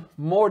 some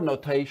more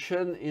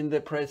notation in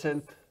the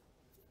present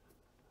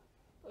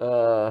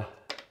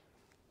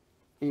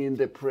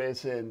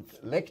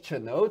lecture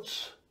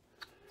notes.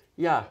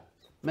 Yeah,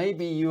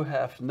 maybe you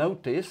have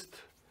noticed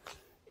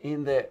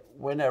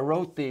when I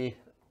wrote the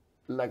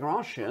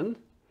Lagrangian,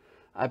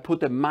 I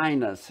put a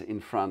minus in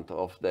front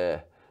of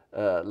the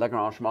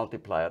Lagrange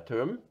multiplier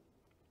term.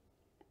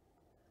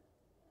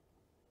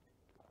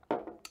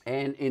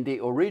 And in the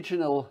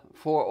original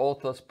 4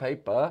 authors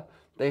paper,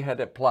 they had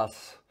a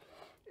plus.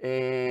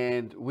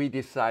 And we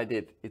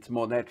decided it's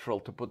more natural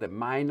to put a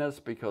minus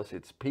because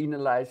it's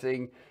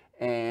penalizing,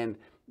 and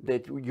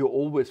that you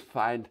always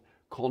find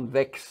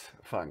convex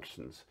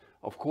functions.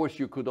 Of course,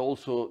 you could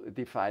also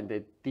define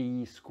the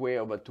d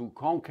square over 2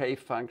 concave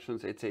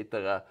functions,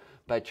 etc.,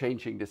 by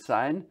changing the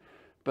sign.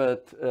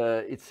 But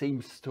it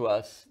seems to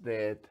us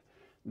that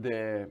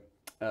the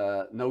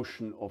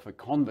notion of a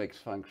convex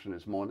function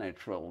is more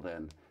natural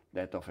than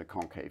that of a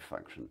concave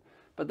function.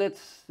 But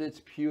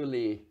that's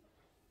purely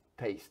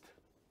taste.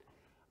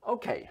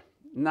 Okay,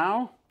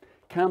 now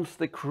comes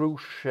the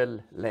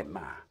crucial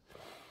lemma.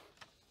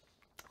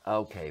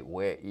 Okay,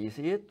 where is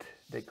it?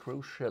 The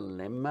crucial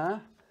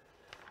lemma,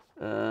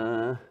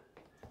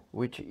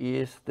 which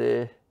is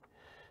the...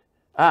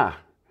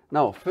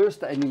 no,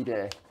 first I need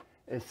a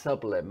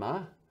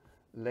sublemma.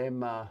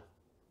 Lemma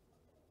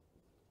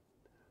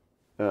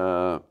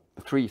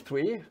 3,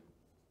 3.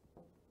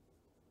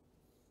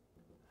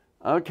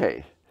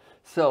 Okay,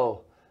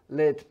 so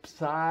let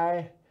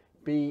psi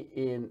be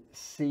in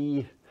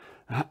C,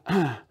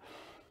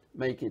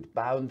 make it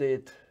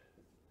bounded.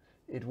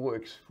 It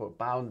works for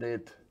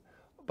bounded,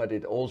 but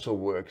it also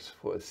works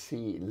for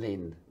C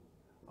ln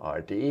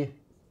RD.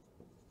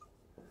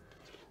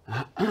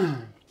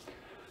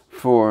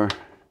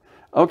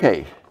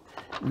 Okay,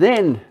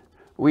 then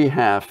we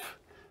have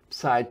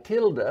psi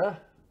tilde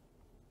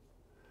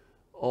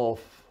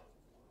of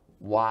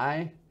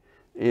y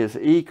is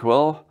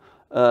equal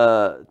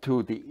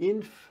to the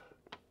inf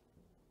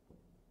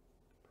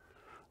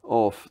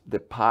of the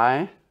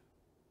pi,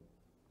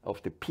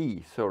 of the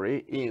p,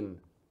 sorry, in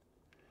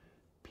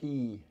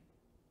px2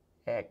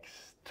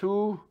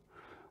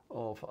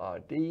 of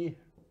Rd.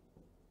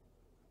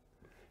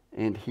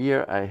 And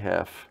here I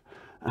have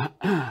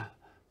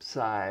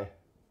psi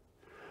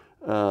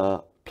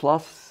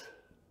plus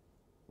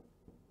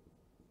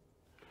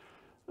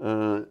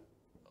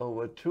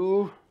over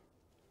 2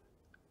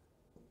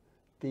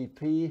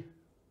 dp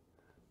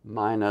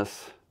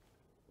minus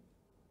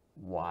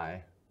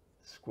y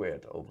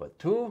squared over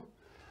 2.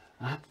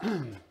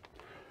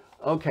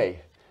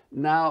 Okay,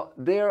 now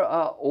there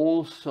are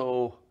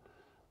also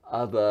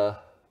other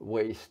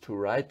ways to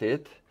write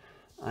it.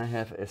 I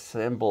have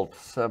assembled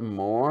some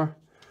more.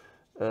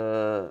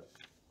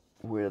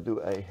 Where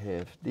do I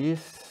have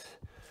this?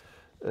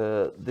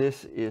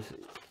 This is,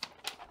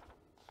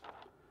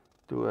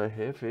 do I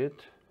have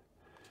it?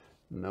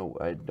 No,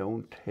 I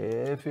don't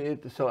have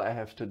it, so I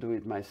have to do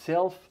it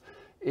myself.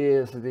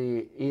 Is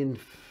the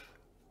inf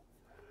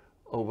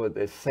over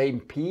the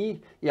same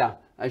p? Yeah,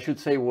 I should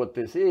say what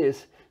this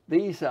is.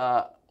 These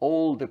are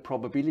all the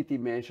probability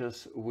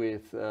measures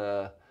with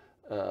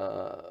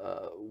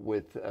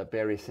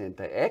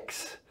barycenter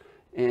X,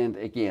 and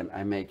again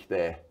I make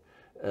the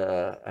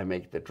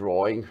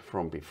drawing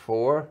from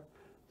before.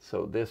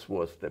 So this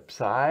was the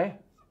psi,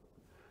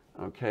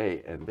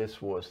 okay, and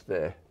this was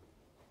the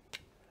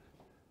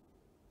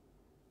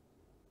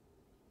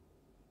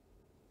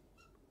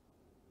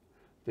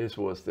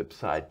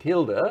psi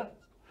tilde,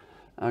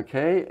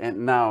 okay,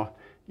 and now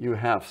you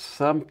have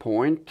some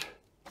point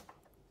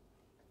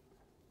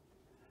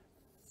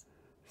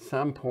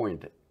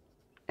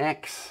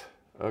X,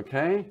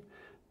 okay.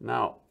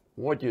 Now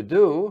what you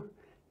do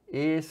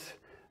is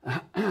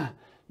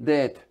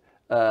that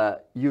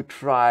you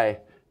try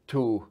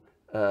to,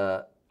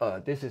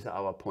 this is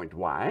our point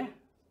Y,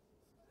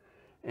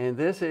 and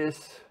this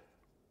is,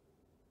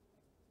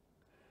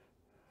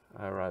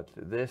 all right,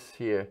 this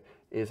here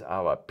is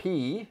our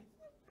P.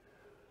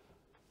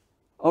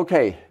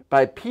 Okay,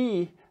 by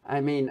P, I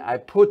mean I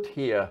put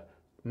here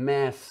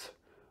mass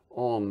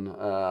on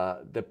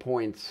the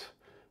points,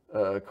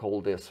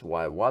 call this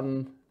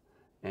Y1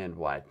 and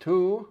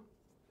Y2,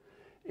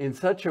 in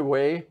such a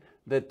way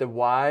that the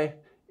Y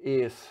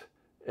is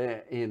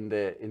in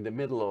the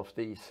middle of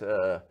these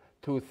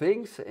two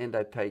things, and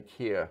I take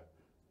here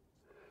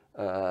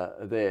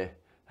the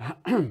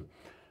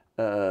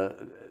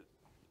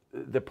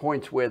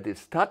points where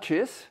this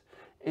touches,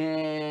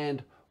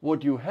 and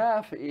what you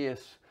have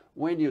is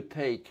when you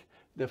take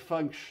the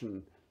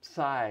function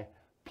psi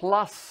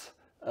plus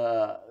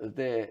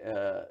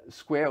the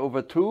square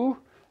over 2,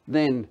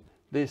 then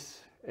this,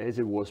 as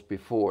it was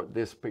before,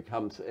 this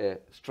becomes a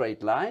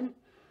straight line,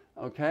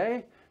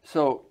 okay?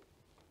 So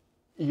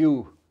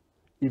you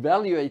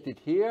evaluate it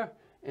here,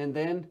 and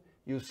then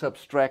you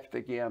subtract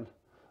again.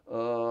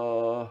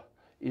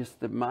 Is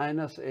the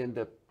minus and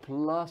the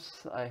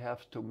plus, I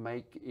have to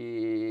make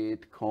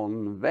it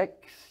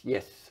convex,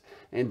 yes.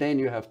 And then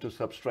you have to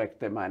subtract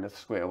the minus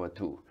square over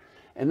 2.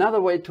 Another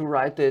way to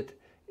write it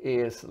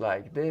is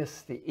like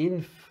this, the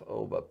inf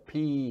over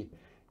p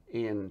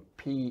in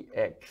px2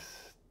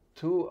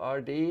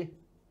 Rd.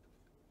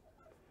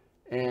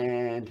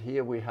 And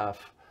here we have,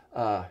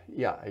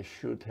 yeah, I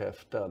should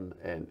have done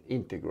an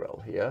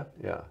integral here,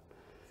 yeah.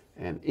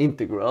 An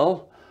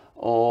integral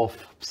of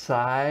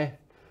psi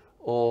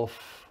of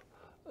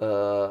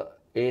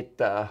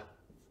eta,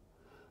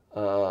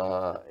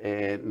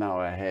 and now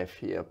I have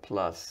here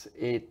plus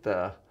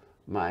eta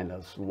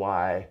minus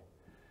y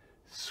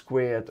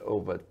squared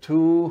over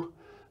 2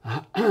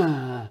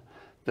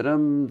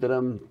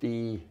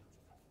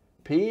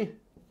 dp.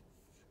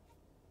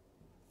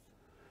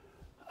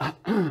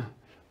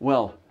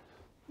 Well,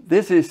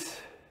 this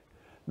is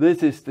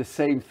the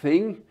same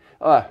thing.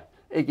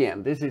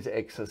 Again, this is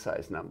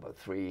exercise number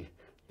 3,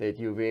 that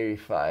you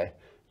verify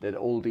that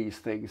all these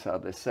things are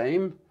the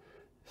same.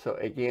 So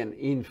again,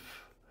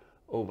 inf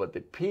over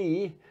the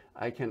p,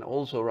 I can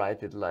also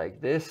write it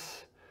like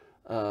this.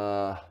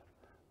 So,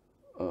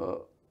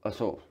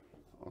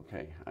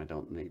 okay, I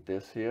don't need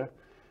this here.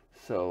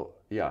 So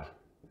yeah,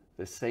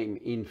 the same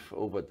inf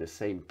over the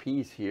same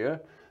p's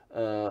here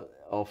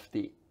of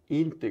the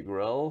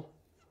integral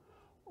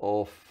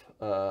of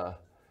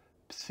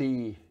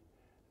psi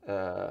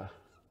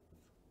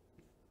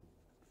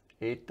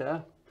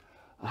eta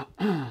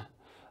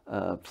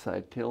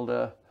psi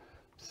tilde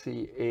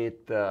c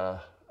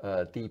eta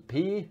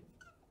dp,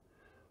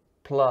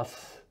 plus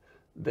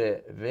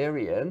the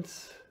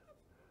variance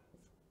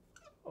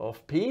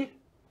of P.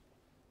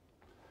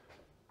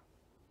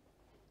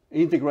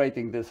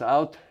 Integrating this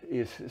out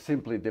is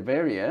simply the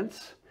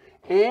variance.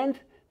 And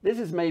this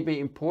is maybe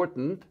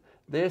important.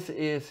 This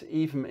is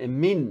even a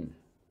min.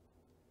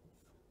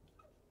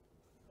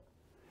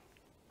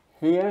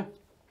 Here,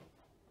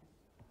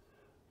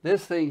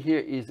 this thing here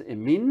is a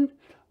min.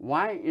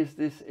 Why is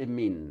this a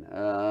min?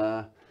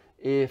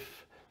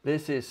 If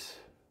this is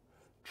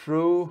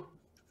true,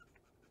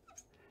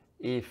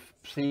 if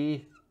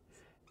C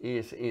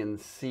is in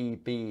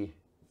CBRD,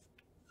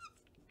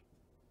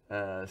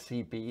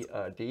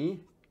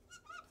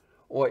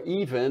 or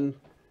even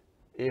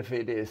if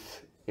it is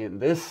in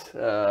this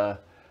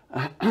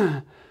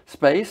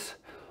space.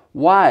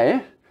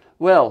 Why?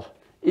 Well,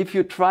 if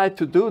you try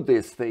to do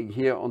this thing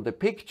here on the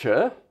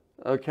picture,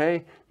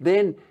 okay,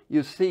 then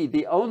you see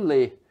the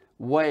only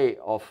way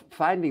of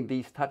finding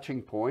these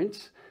touching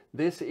points,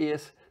 this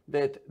is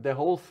that the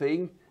whole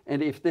thing,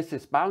 and if this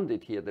is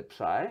bounded here, the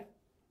psi,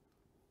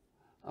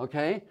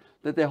 okay,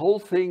 that the whole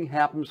thing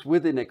happens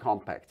within a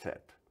compact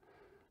set.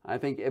 I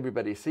think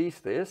everybody sees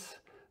this,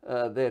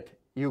 that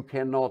you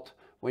cannot,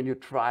 when you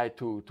try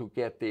to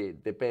get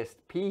the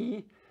best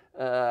P,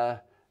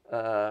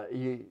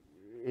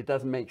 it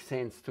doesn't make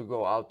sense to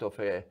go out of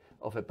a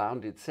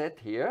bounded set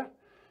here.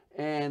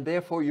 And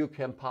therefore you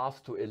can pass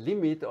to a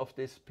limit of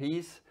this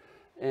piece,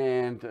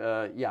 and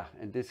yeah,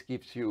 and this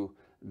gives you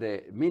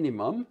the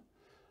minimum.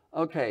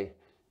 Okay,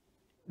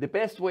 the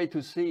best way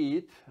to see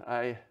it,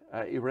 I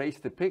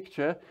erased the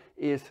picture,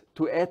 is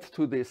to add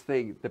to this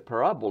thing the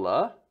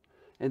parabola.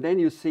 And then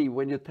you see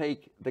when you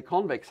take the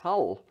convex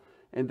hull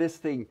and this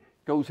thing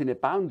goes in a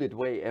bounded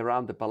way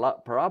around the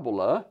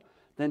parabola,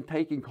 then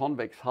taking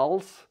convex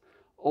hulls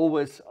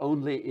always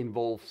only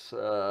involves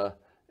a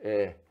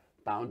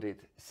bounded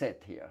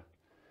set here.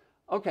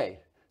 Okay,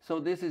 so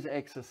this is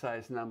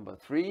exercise number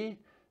 3,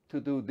 to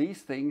do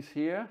these things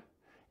here.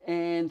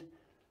 And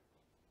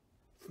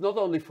it's not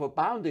only for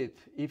bounded.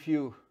 If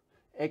you,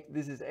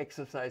 this is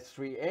exercise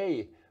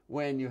 3a,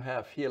 when you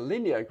have here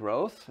linear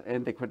growth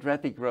and the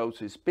quadratic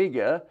growth is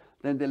bigger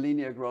than the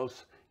linear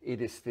growth,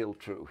 it is still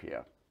true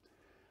here.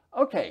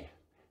 Okay,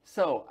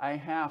 so I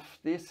have,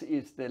 this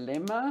is the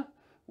lemma,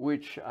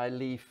 which I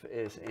leave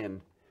as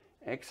an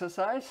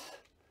exercise.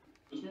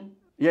 Excuse me?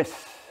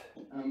 Yes.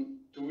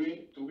 Do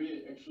we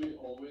actually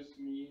always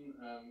mean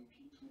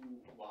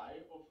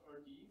P2y of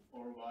RD,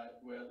 or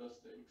where does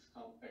the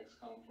x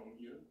come from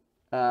here?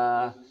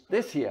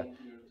 This here.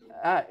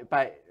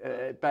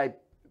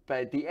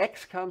 By the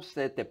x comes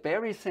that the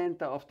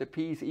barycenter of the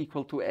P is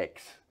equal to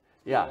x.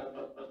 Yeah.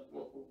 But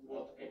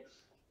what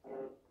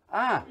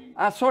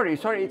x? Sorry,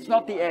 it's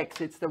not the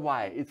x, it's the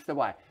y. It's the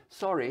y.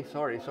 Sorry.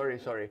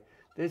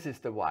 This is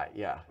the y,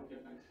 yeah. Okay,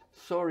 thanks.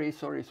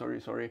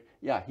 Sorry.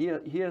 Yeah,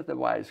 here the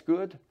y is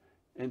good,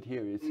 and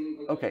here is,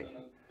 okay.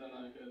 Then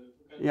I get it.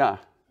 Okay. Yeah.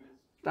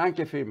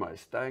 Danke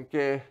vielmals.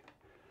 Danke.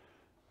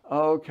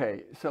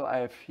 Okay, so I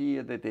have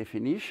here the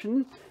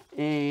definition,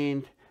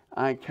 and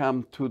I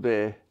come to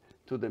the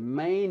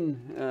main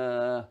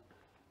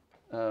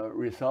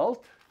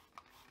result,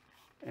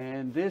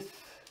 and this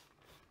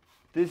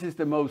is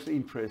the most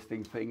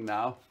interesting thing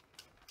now,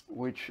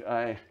 which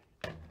I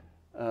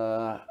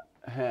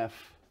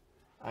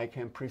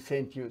can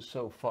present you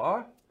so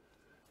far,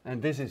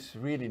 and this is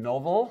really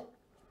novel.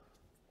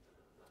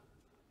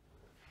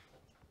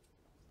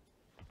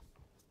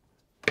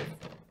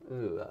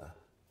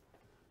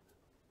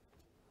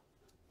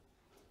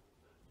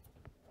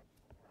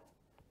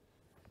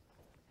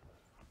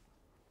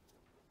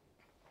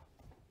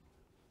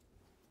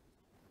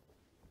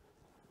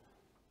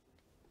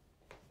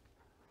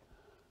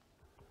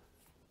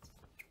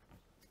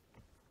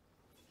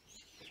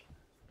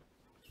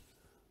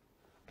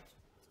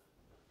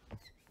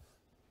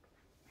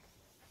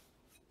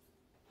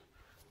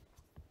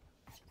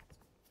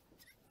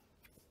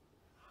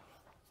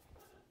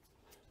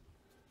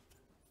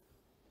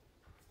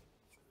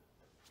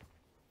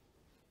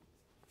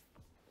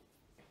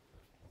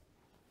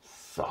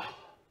 So,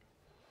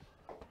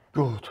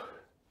 good.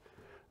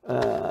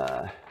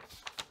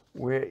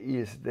 Where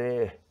is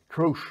the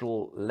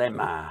crucial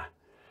lemma?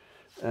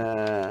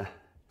 The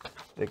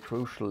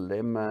crucial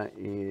lemma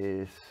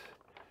is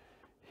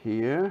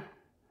here.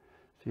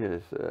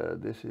 Yes,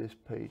 this is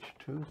page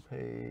 2,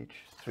 page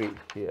 3.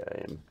 Here I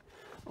am.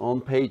 On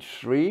page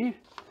 3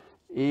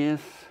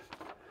 is,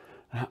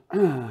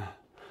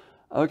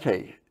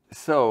 okay,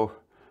 so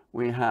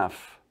we have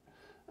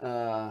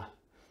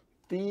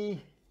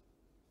d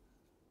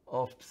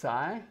of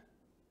psi.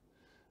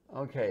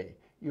 Okay,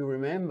 you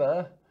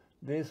remember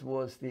this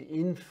was the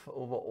inf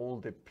over all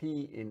the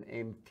p in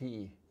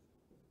mt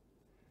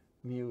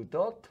mu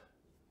dot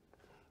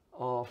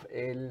of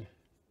L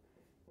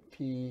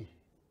p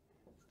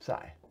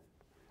psi.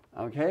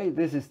 Okay,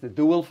 this is the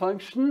dual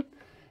function,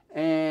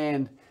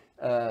 and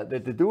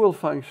the dual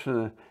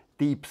function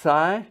d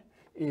psi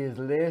is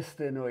less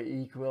than or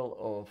equal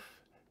of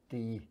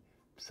d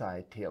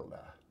psi tilde.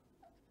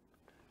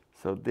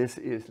 So this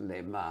is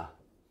lemma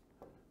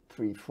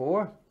 3,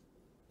 4.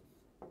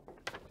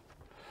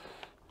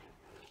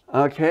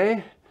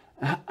 Okay,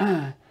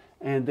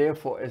 and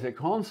therefore, as a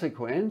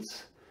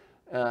consequence,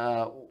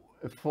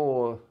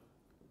 for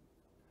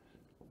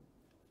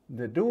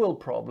the dual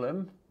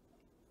problem,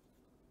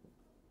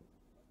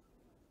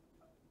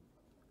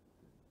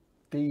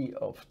 d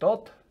of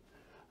dot,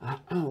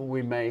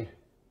 we may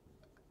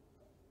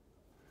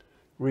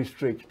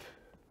restrict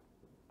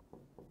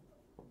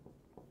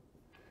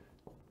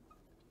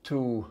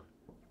to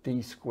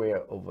d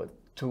square over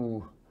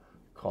 2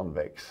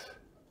 convex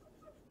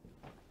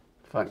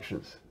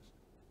functions.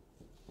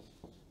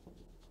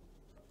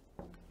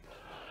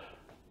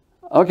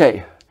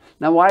 Okay,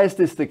 now why is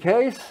this the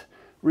case?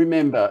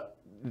 Remember,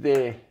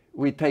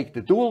 we take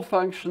the dual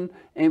function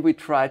and we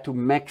try to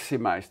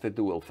maximize the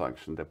dual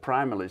function. The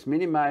primal is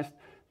minimized,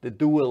 the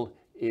dual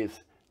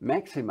is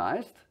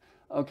maximized,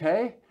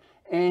 okay?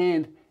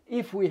 And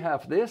if we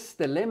have this,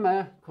 the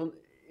lemma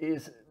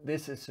is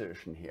this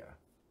assertion here,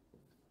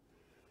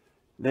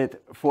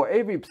 that for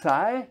every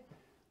psi,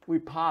 we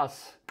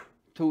pass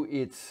to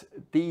its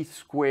d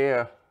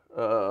square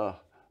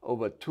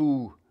over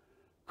 2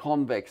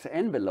 convex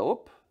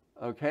envelope,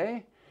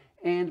 okay?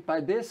 And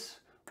by this,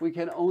 we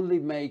can only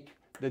make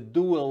the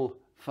dual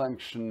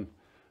function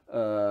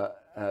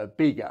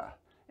bigger.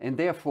 And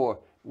therefore,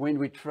 when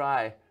we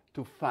try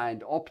to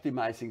find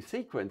optimizing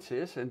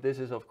sequences, and this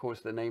is of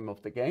course the name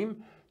of the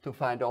game, to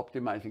find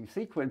optimizing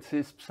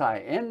sequences psi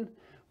n,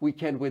 we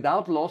can,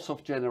 without loss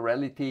of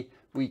generality,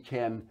 we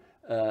can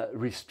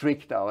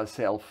restrict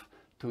ourselves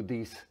to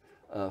these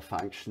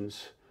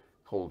functions,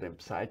 call them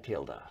psi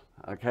tilde,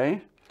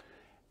 okay?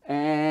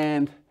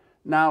 And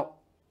now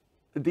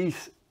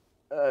these,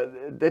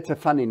 that's a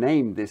funny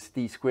name, this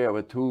d square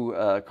over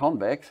 2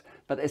 convex,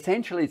 but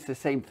essentially it's the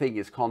same thing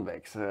as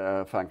convex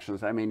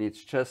functions. I mean,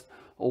 it's just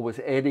always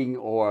adding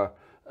or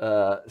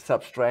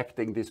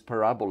subtracting these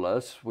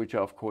parabolas, which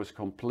are of course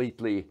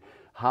completely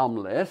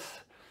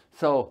harmless.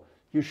 So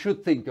you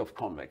should think of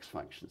convex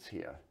functions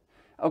here.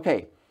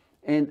 Okay,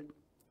 and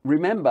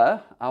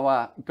remember,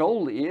 our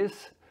goal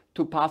is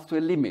to pass to a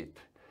limit.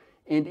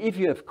 And if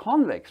you have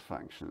convex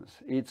functions,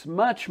 it's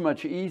much,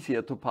 much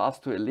easier to pass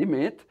to a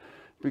limit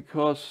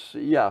because,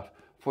 yeah,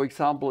 for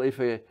example, if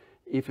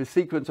a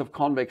sequence of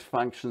convex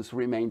functions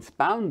remains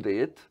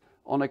bounded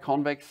on a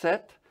convex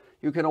set,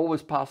 you can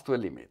always pass to a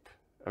limit,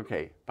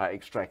 okay, by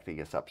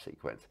extracting a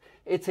subsequence,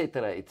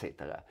 etc.,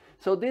 etc.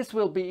 So this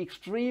will be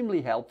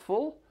extremely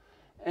helpful.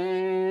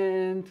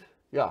 And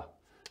yeah,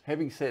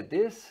 having said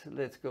this,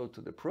 let's go to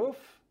the proof.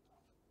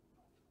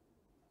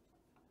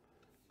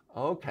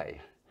 Okay.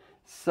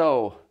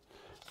 So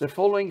the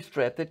following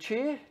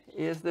strategy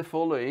is the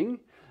following.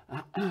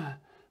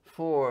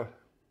 For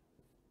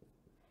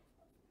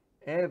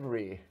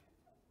every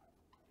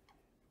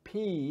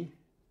p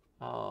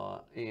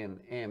in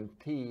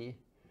mt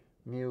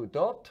mu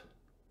dot,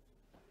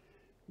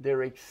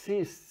 there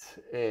exists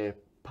a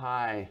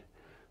pi,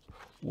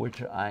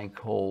 which I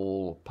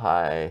call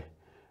pi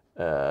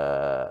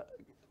bar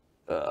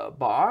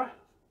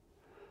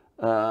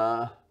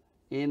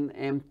in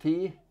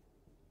mt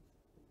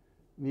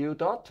mu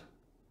dot,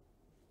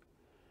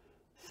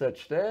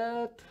 such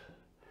that,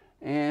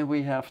 and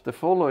we have the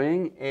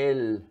following: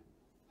 L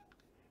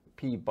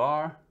p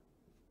bar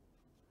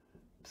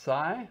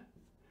psi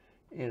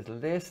is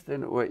less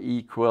than or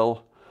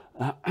equal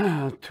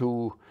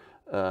to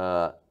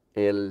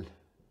L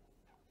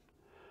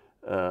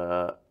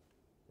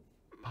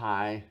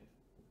pi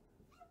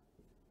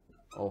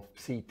of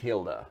psi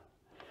tilde.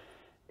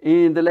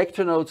 In the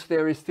lecture notes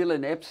there is still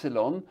an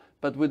epsilon,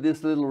 but with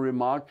this little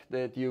remark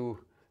that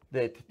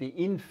the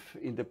inf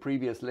in the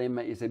previous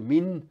lemma is a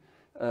min,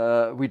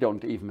 we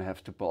don't even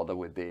have to bother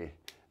with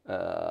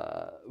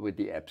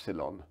the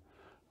epsilon,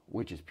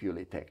 which is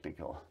purely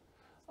technical.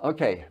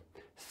 Okay,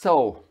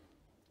 so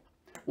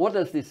what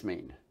does this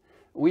mean?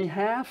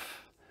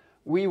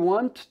 We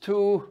want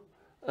to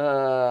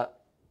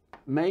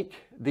make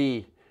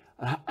the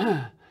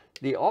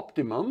the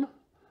optimum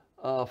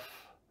of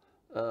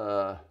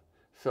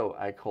so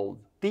I call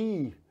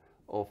d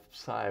of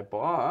psi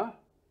bar,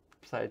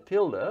 psi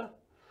tilde.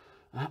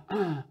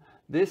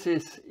 This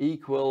is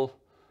equal,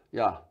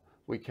 yeah,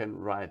 we can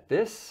write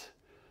this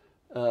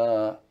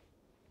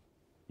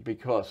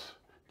because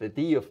the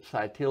d of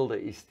psi tilde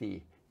is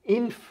the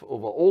inf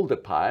over all the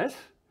pi's,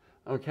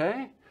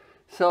 okay?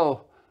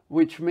 So,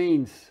 which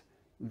means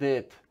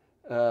that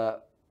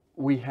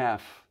we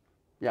have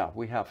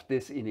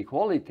this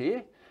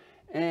inequality,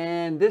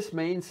 and this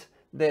means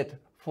that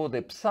for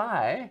the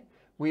psi,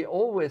 we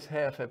always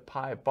have a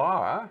pi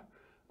bar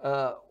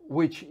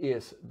which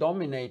is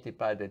dominated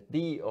by the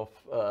d of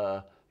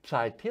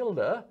psi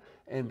tilde,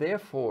 and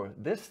therefore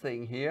this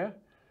thing here,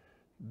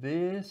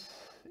 this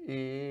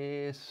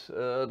is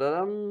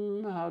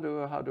how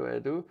do I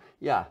do?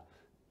 Yeah,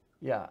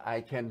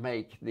 I can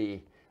make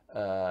the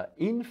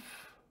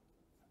inf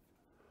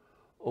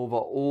over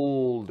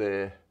all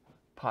the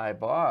pi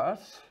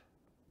bars.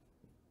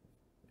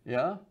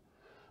 Yeah,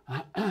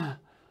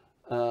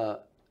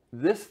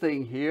 this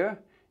thing here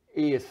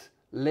is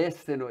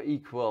less than or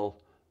equal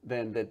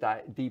than the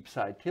d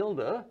psi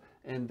tilde,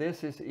 and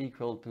this is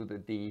equal to the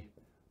d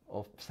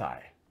of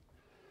psi.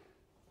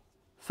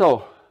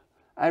 So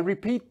I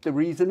repeat the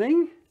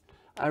reasoning.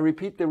 I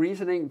repeat the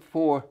reasoning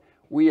for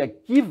we are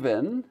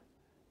given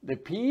the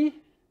p.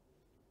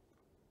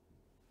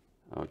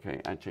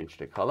 Okay, I changed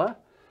the color.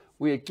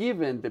 We are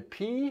given the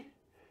p,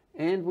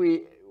 and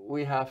we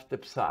have the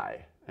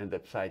psi and the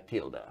psi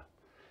tilde.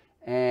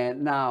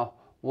 And now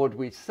what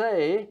we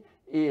say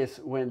is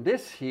when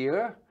this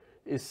here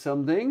is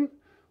something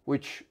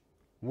which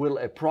will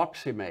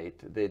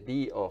approximate the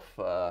d of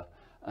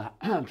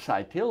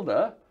psi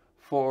tilde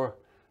for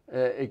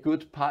a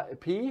good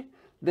p,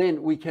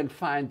 then we can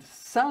find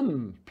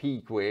some p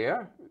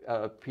square,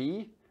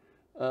 p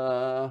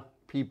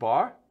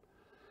bar,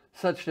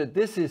 such that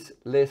this is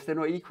less than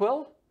or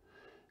equal.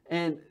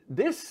 And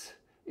this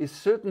is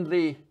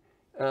certainly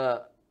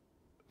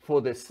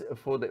for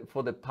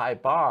the pi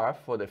bar,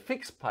 for the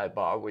fixed pi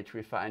bar, which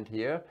we find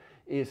here,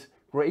 is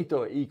greater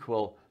or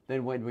equal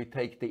than when we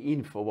take the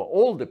inf over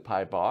all the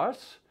pi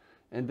bars,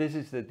 and this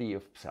is the d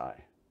of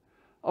psi.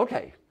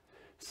 Okay,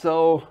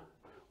 so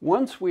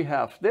once we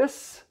have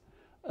this,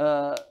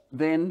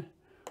 then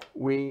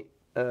we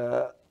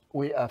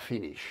are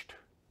finished.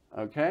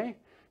 Okay,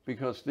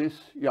 because this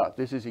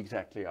is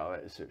exactly our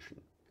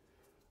assertion.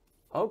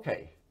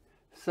 Okay,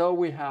 so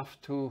we have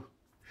to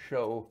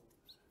show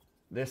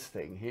this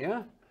thing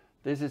here.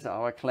 This is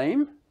our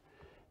claim,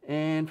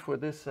 and for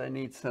this I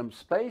need some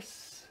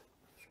space.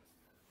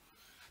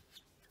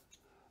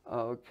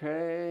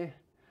 Okay,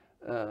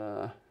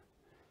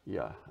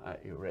 yeah, I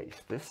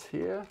erase this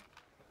here.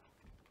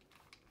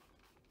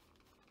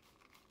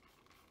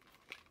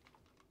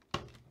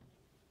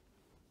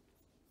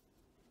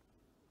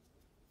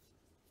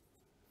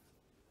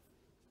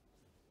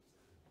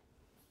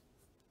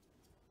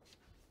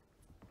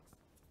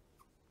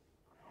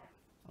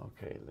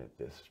 Okay, let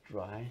this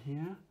dry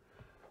here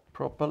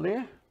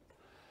properly.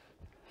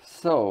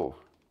 So,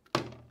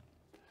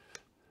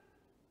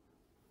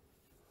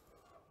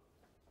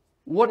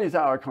 what is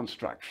our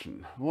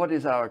construction? What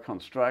is our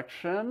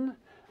construction?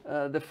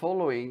 The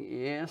following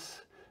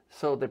is,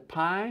 so the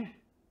pi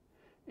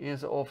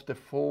is of the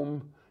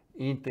form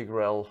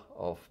integral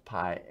of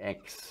pi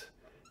x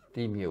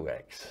d mu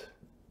x.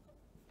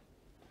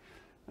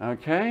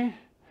 Okay,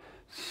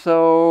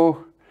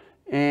 so,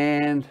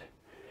 and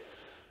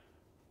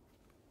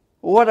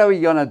what are we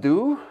gonna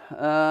do?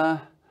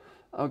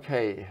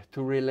 Okay,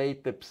 to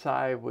relate the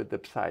psi with the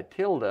psi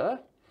tilde,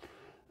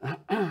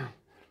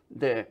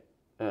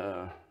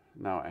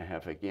 now I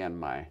have again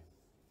my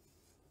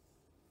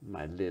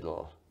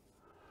little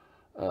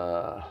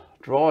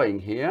drawing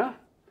here.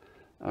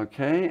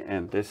 Okay,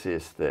 and this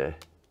is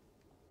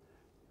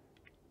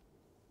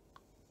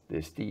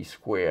this d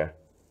square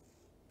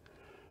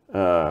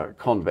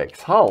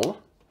convex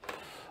hull.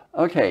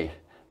 Okay,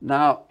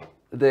 now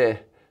the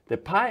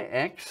pi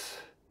x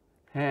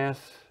has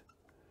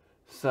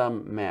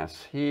some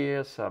mass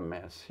here, some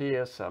mass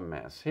here, some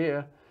mass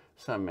here,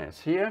 some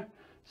mass here.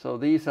 So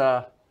these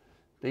are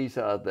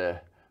the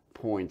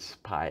points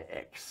pi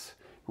x.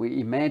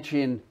 We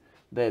imagine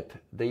that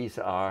these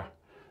are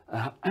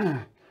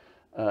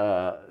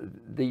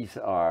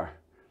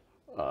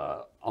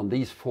on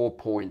these 4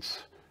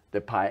 points the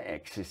pi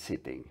x is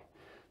sitting.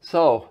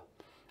 So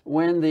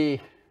when the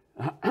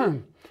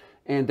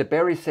and the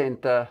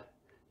barycenter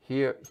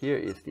here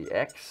is the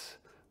x,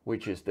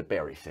 which is the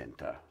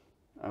barycenter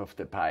of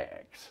the pi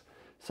x.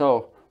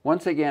 So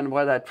once again,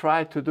 what I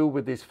try to do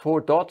with these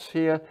 4 dots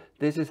here,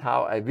 this is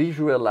how I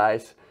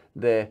visualize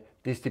the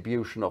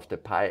distribution of the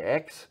pi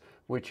x,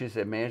 which is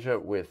a measure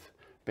with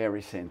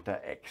barycenter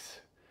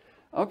x.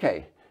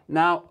 Okay,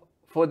 now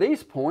for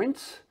these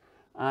points,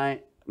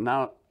 I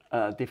now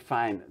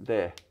define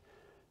the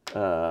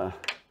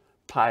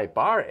pi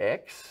bar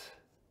x.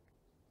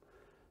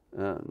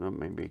 No,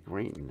 maybe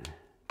green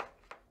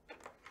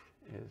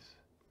is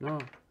no.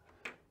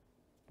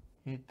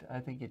 I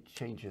think it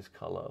changes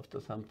color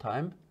after some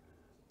time.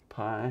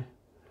 Pi.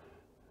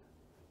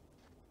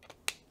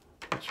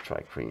 Let's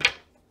try green.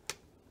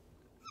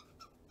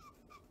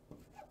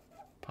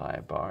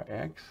 Pi bar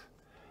x.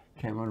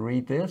 Can we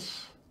read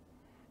this?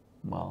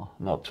 Well,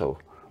 not so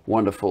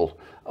wonderful.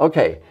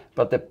 Okay,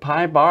 but the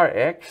pi bar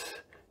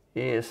x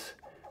is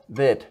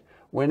that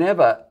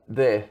whenever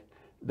the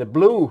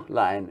blue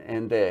line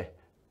and the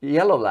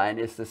yellow line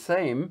is the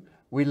same,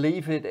 we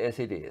leave it as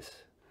it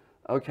is.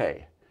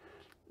 Okay.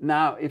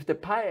 Now, if the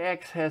pi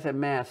x has a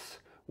mass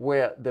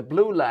where the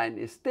blue line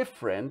is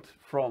different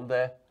from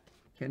the,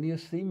 can you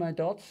see my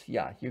dots?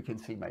 Yeah, you can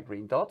see my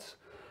green dots.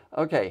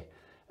 Okay,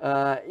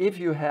 if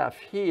you have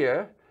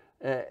here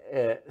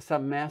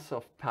some mass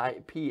of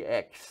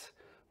px,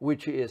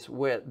 which is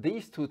where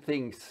these 2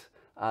 things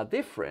are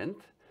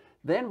different,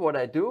 then what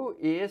I do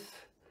is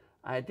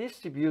I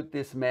distribute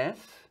this mass.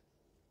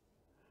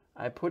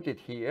 I put it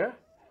here,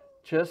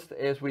 just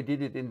as we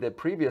did it in the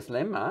previous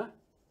lemma,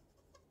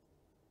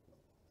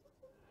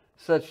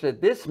 such that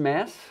this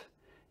mass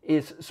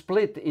is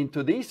split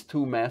into these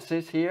 2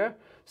 masses here,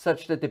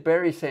 such that the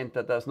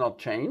barycenter does not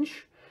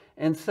change,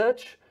 and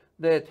such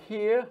that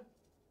here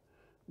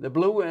the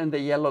blue and the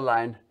yellow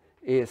line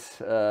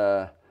is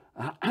are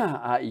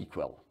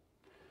equal.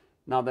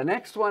 Now the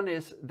next one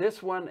is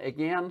this one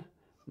again,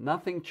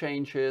 nothing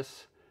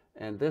changes,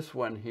 and this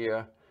one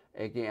here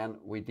again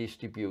we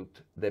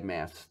distribute the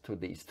mass to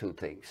these two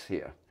things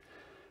here.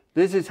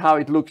 This is how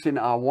it looks in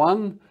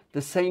R1.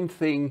 The same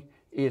thing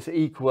is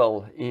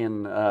equal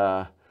in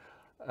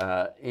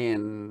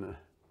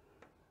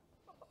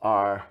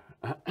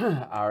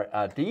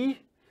RD,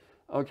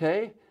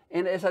 okay?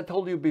 And as I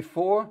told you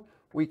before,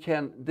 we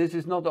can, this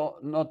is not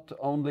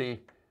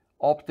only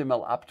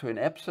optimal up to an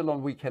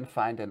epsilon, we can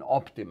find an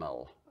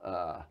optimal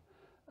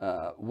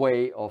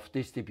way of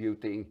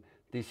distributing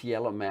this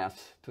yellow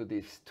mass to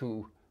these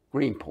two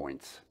green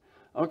points.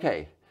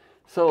 Okay,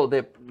 so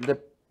the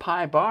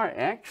pi bar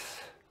x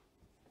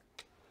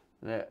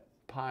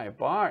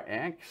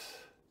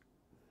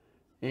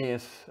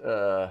is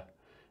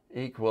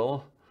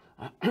equal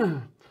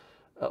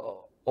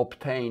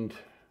obtained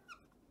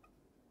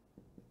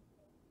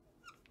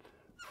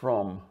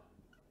from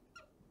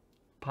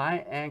pi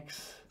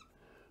x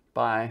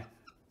by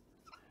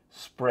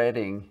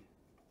spreading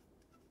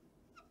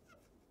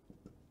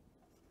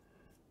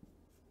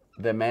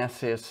the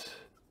masses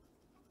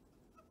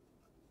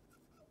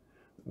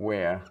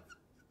where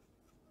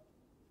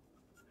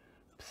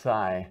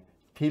psi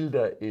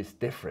tilde is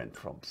different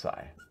from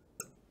psi.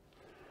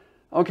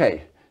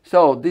 Okay,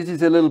 so this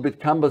is a little bit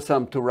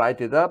cumbersome to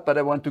write it up, but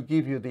I want to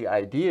give you the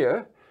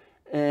idea,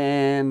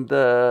 and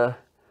the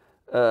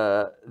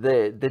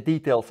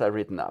details are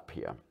written up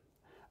here.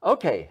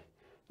 Okay,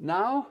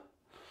 now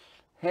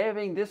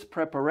having this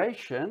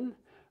preparation,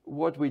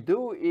 what we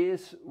do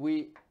is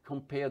we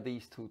compare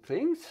these two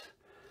things.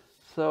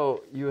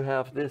 So you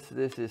have this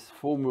is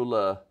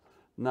formula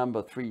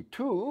number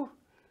 3.2.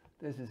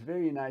 This is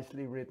very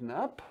nicely written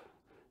up.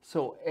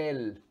 So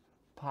L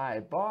pi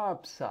bar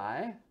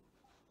psi,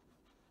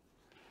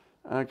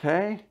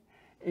 okay,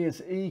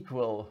 is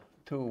equal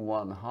to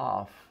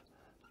 1/2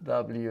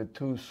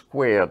 W2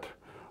 squared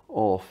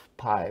of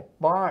pi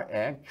bar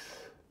x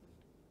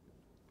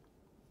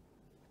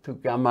to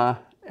gamma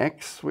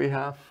x we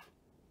have,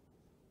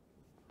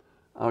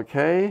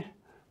 okay,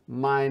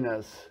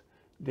 minus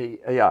the,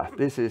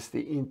 this is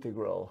the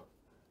integral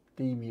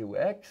d mu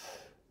x,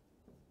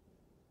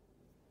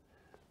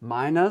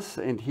 minus,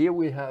 and here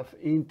we have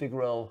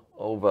integral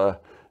over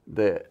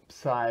the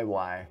psi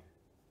y,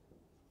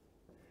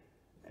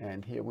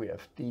 and here we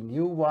have d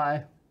nu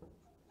y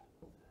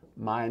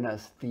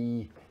minus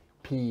d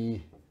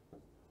p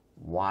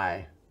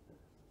y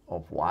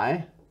of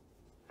y.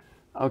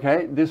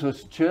 Okay, this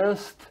was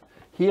just,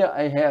 here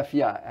I have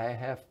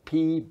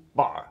p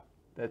bar.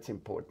 That's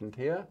important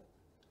here,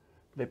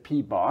 the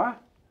p bar.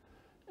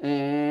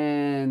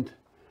 And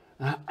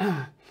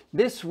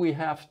this we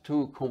have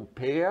to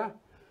compare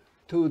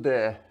to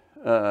the,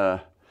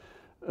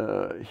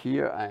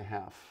 here I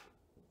have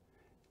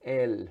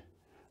L,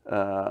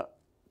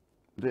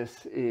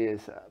 this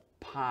is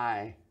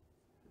pi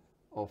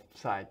of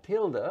psi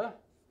tilde,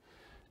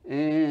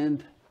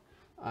 and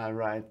I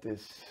write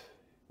this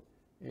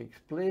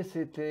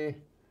explicitly,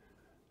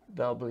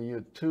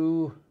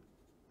 W2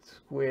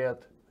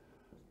 squared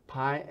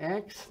pi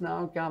x,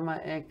 now gamma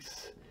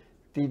x,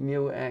 d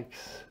mu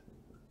x,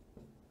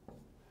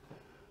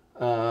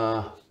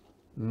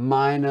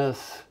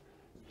 minus,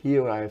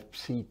 here I have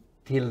psi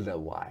tilde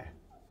y,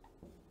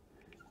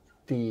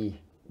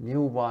 d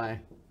mu y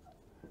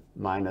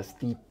minus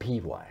d p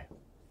y.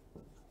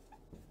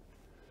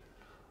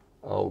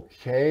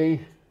 Okay,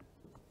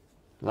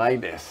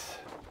 like this.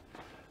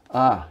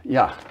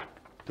 Yeah,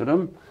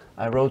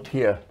 I wrote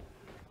here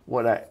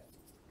what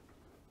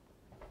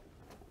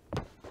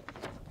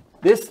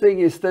this thing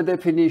is the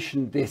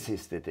definition, this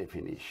is the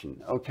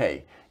definition.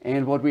 Okay,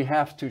 and what we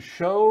have to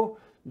show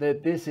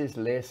that this is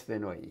less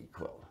than or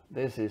equal.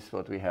 This is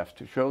what we have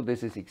to show.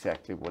 This is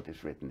exactly what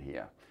is written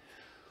here.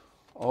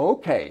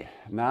 Okay,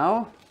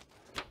 now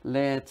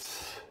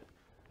let's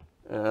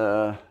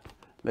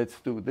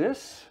do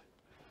this.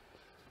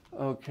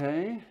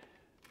 Okay.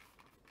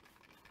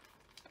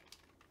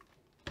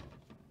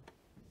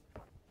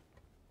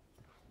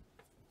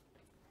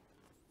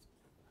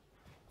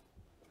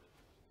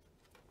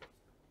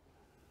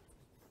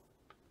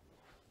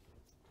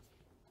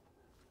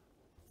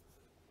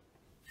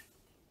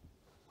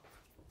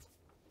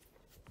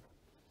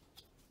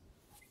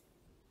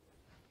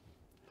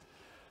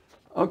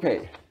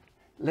 Okay,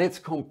 let's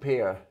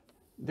compare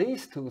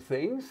these two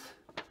things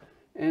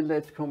and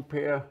let's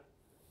compare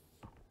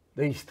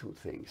these two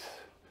things.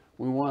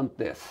 We want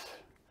this.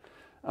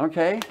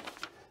 Okay,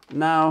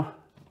 now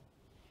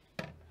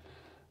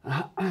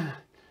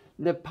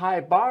the pi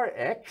bar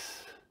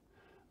x,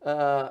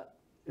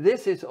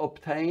 this is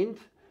obtained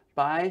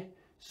by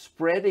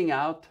spreading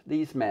out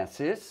these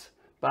masses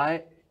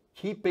by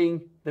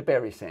keeping the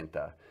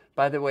barycenter.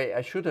 By the way,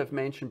 I should have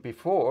mentioned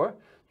before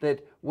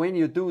that when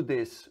you do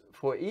this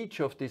for each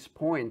of these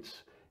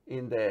points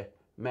in the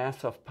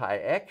mass of pi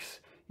x,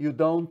 you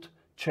don't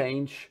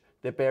change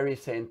the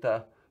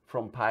barycenter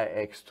from pi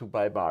x to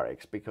pi bar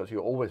x, because you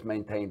always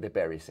maintain the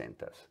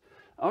barycenters.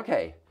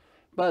 Okay,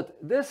 but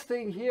this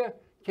thing here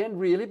can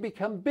really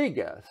become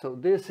bigger. So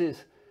this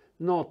is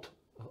not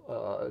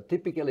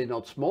typically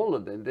not smaller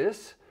than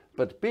this,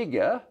 but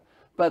bigger.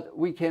 But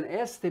we can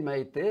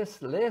estimate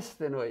this less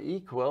than or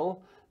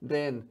equal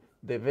than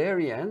the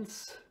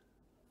variance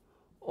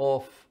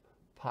of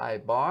pi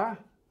bar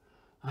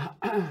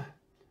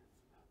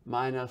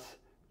minus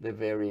the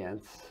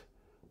variance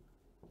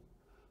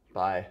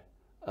by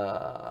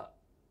of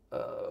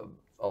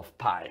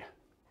pi.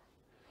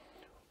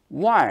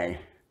 Why?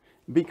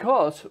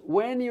 Because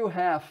when you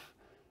have,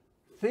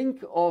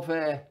 think of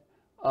a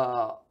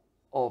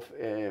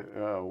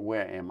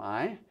where am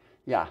I?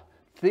 Yeah,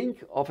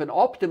 think of an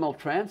optimal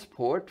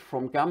transport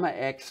from gamma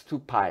x to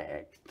pi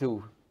x,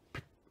 to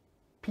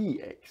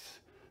px,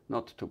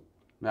 not to,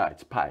 no,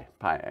 it's pi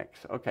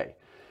x. Okay,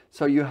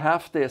 so you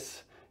have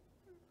this,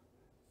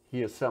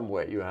 here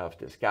somewhere you have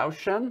this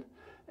Gaussian,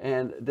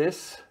 and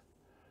this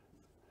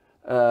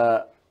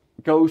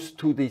goes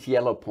to these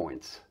yellow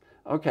points.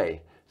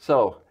 Okay,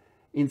 so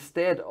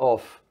instead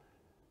of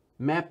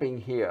mapping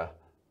here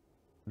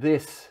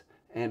this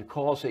and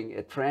causing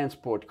a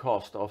transport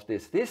cost of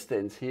this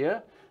distance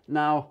here,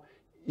 now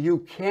you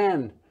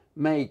can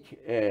make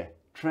a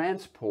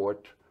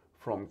transport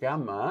from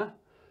gamma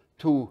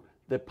to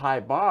the pi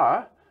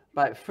bar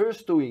by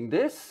first doing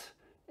this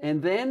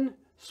and then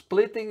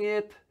splitting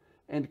it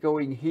and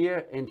going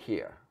here and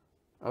here.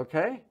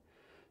 Okay,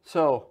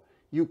 so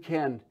you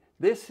can,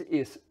 this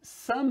is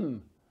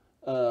some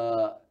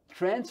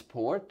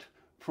transport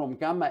from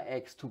gamma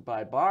x to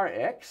pi bar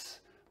x,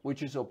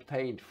 which is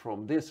obtained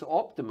from this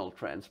optimal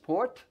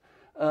transport,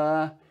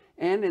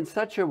 and in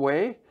such a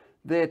way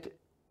that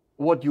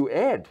what you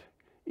add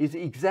is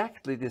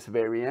exactly this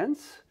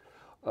variance.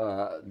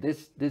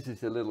 This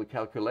is a little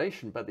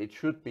calculation, but it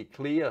should be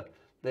clear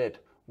that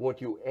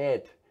what you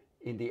add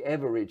in the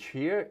average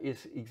here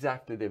is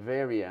exactly the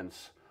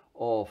variance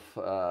of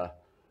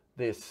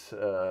this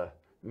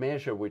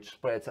measure which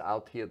spreads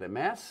out here the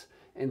mass,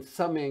 and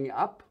summing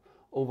up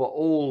over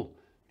all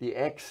the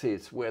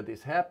axes where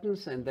this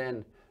happens, and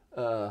then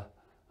of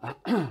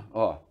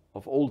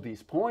all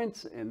these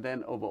points, and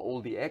then over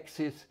all the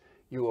axes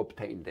you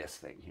obtain this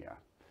thing here.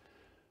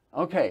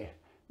 Okay,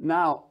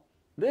 now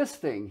this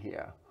thing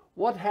here,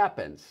 what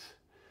happens?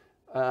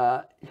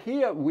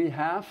 Here we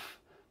have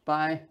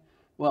by,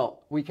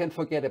 well, we can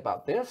forget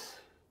about this.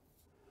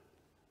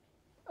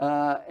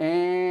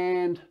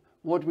 And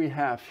what we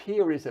have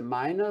here is a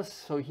minus,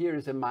 so here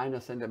is a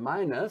minus and a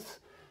minus.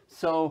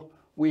 So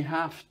we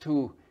have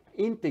to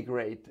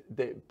integrate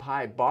the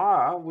pi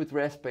bar with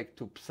respect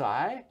to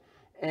psi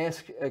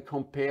as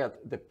compared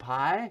the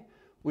pi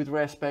with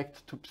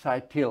respect to psi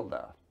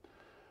tilde.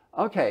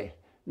 Okay,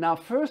 now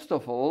first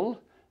of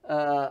all,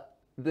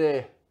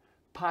 the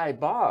pi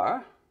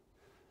bar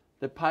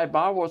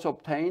was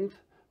obtained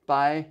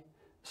by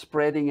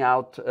spreading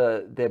out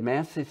the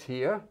masses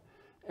here,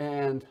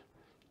 and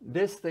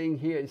this thing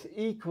here is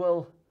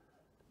equal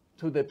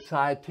to the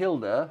psi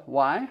tilde.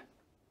 Why?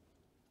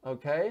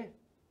 Okay,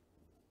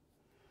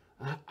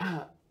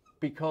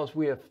 because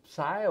we have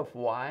psi of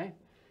y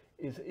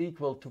is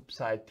equal to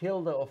psi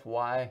tilde of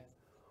y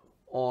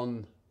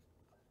on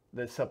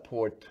the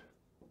support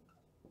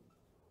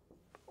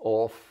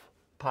of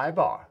pi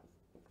bar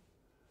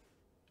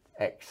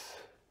x.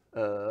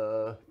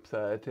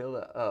 Psi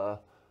tilde,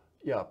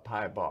 yeah,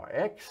 pi bar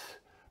x,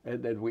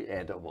 and then we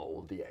add over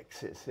all the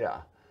x's,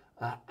 yeah.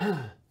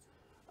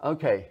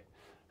 Okay,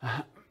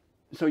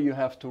 so you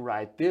have to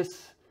write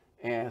this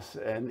as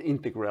an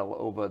integral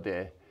over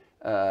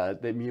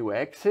the mu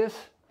axis.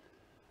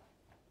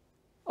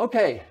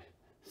 Okay,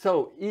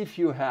 so if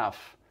you have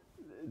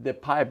the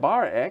pi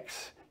bar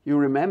x, you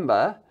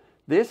remember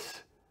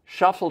this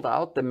shuffled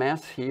out the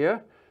mass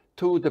here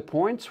to the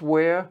points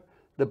where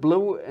the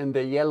blue and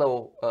the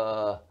yellow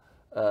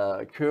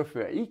curve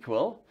were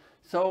equal.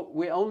 So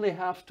we only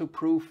have to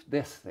prove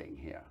this thing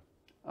here.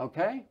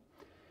 Okay?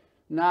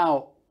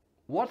 Now,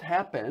 what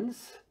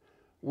happens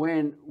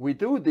when we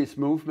do this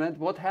movement?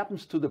 What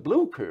happens to the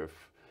blue curve?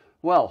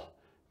 Well,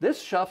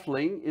 this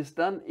shuffling is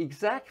done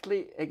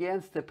exactly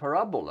against the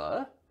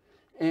parabola,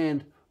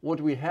 and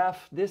what we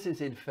have, this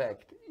is in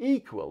fact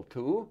equal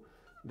to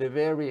the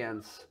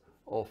variance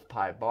of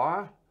pi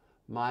bar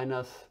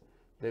minus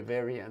the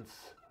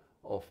variance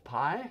of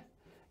pi.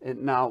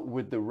 And now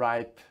with the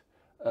right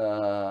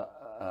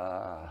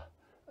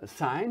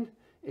sign,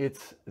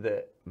 it's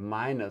the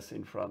minus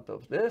in front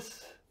of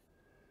this,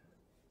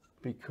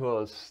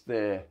 because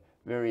the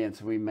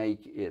variance, we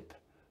make it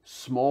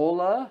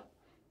smaller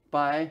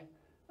by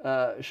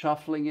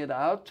shuffling it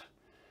out.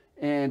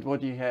 And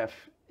what you have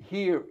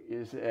here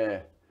is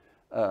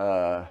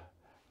an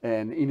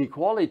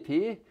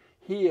inequality.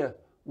 Here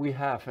we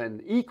have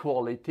an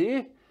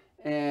equality,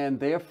 and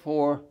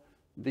therefore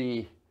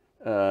the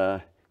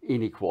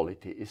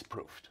inequality is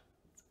proved.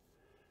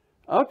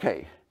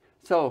 Okay,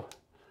 so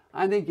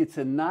I think it's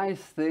a nice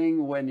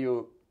thing when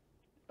you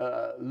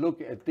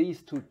look at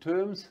these two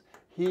terms.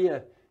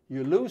 Here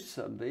you lose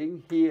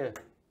something, here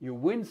you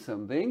win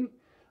something,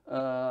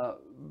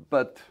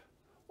 but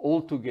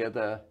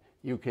altogether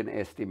you can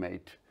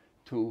estimate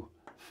to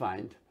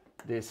find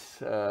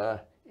this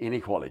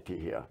inequality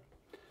here.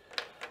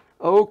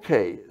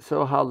 Okay,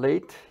 so how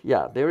late?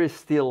 Yeah, there is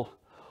still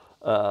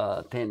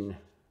 10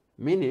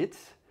 minutes.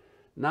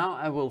 Now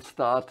I will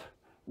start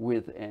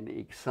with an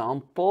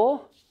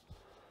example.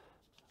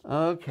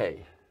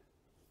 Okay,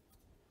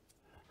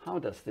 how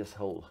does this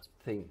whole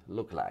thing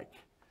look like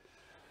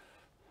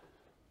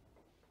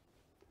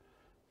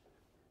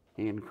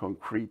in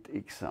concrete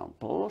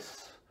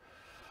examples?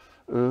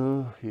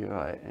 Here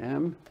I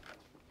am.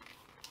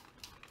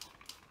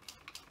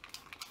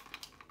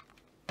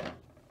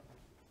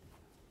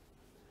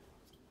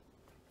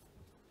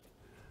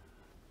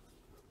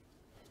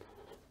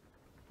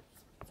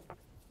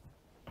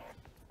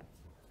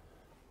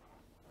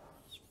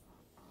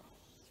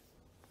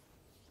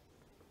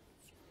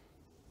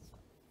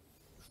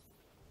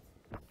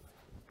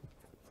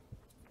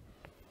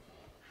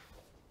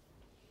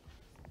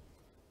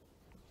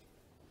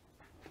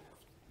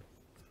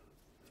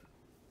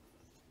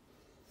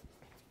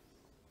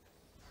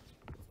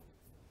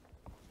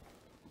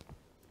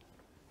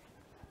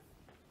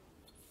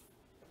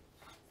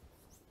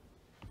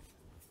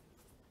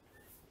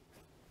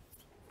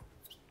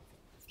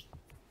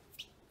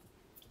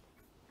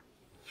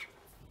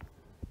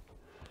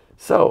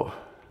 So,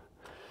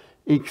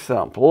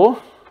 example,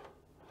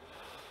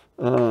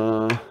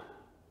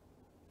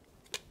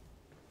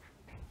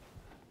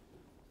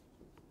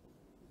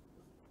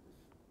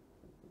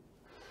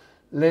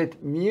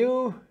 let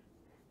mu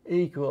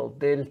equal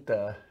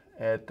delta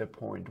at the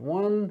point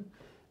 1,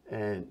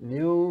 and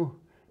nu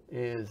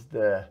is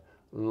the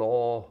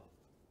law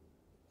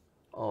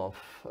of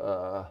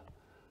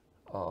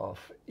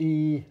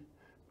e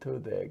to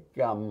the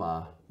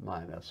gamma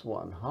minus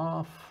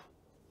 1/2.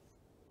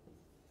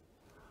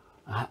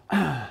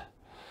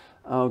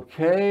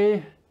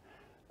 Okay,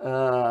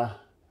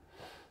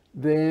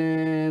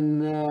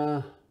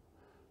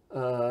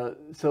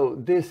 so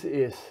this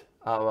is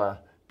our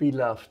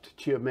beloved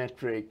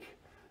geometric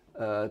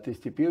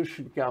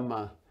distribution.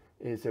 Gamma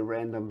is a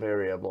random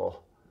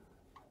variable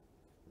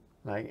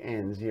like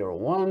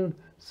n01.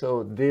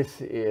 So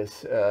this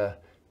is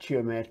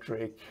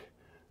geometric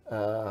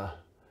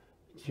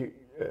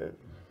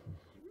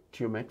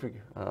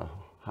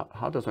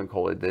how does one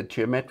call it? The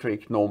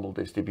geometric normal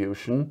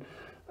distribution.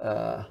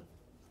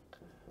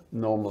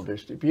 Normal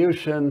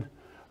distribution.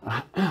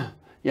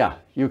 Yeah,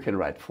 you can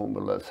write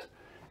formulas,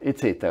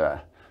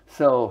 etc.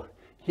 So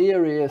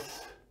here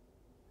is,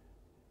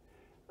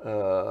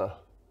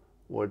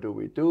 what do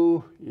we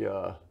do?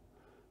 Yeah,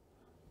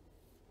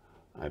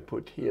 I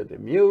put here the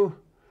mu,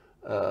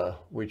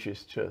 which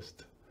is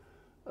just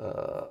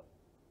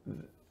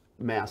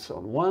mass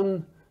on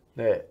 1.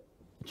 The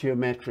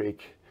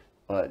geometric,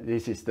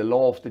 this is the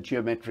law of the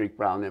geometric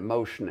Brownian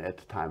motion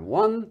at time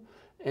 1.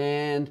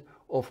 And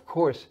of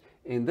course,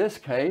 in this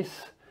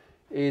case,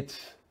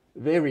 it's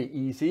very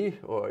easy,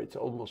 or it's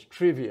almost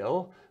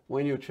trivial.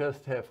 When you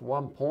just have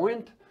one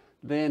point,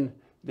 then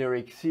there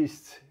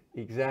exists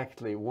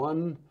exactly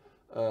 1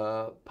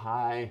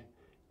 pi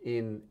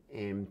in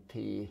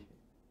mt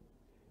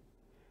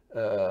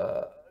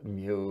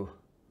mu,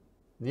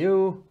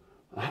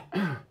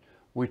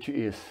 which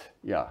is,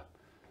 yeah,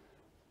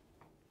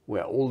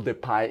 where all the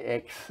pi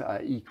x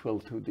are equal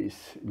to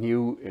this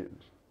nu.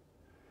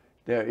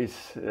 There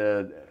is,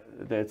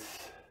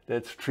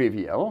 that's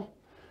trivial.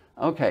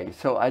 Okay,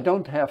 so I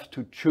don't have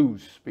to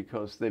choose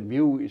because the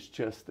mu is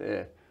just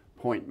a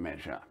point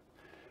measure.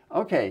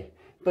 Okay,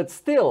 but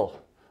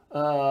still,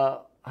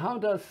 how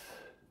does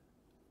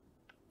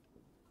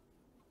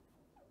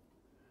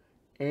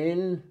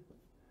L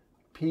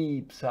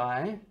p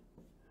psi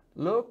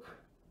look?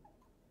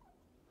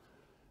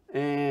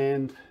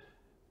 And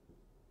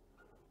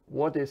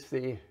what is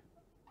the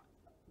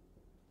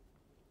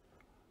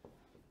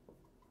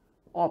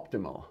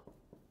optimal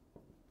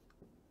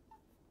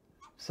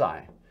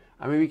psi?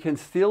 I mean, we can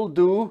still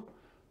do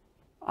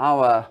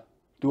our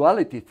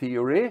duality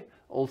theory,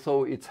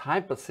 although it's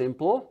hyper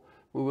simple.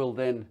 We will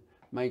then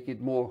make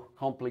it more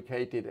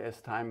complicated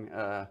as time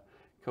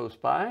goes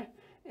by.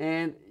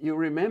 And you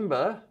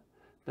remember,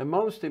 the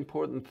most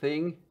important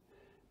thing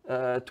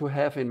to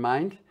have in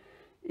mind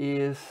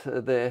is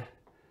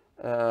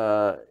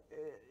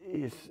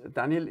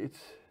Daniel, it's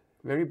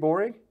very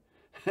boring.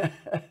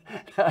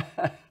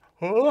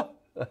 No.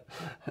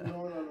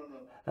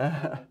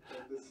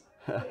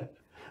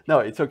 No,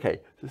 it's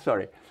okay.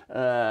 Sorry.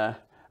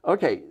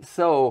 Okay,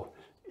 so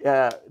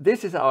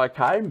this is our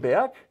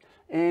Kahlenberg,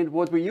 and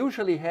what we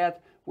usually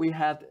had, we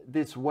had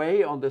this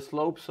way on the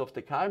slopes of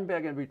the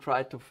Kahlenberg, and we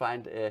tried to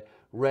find a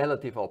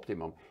relative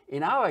optimum.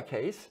 In our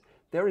case,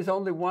 there is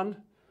only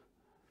one.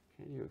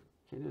 Can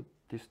you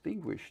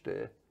distinguish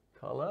the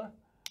color?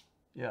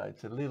 Yeah,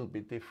 it's a little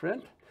bit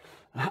different.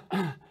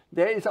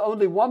 There is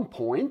only one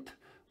point,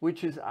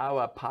 which is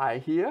our pi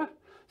here.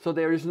 So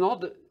there is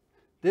not,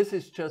 this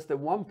is just a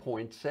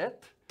 1-point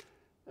set.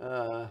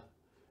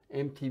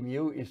 Mt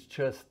mu is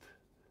just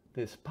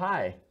this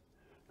pi,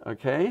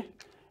 okay?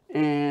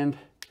 And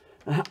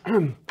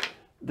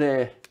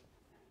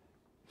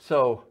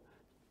so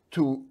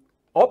to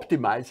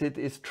optimize it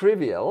is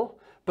trivial,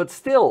 but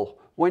still,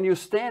 when you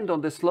stand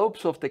on the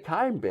slopes of the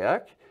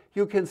Kahlenberg,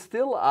 you can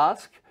still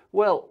ask,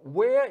 well,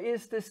 where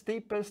is the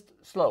steepest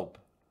slope,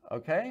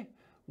 okay?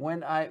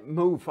 When I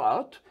move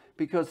out,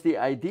 because the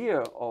idea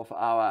of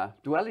our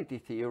duality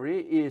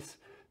theory is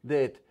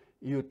that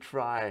you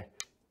try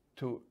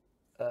to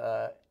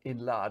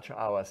enlarge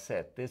our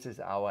set. This is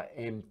our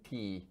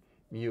MT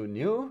mu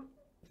nu,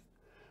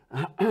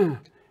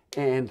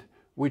 and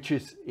which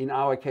is in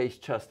our case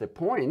just a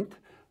point,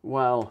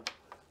 while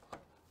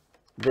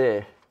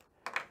the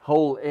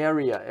whole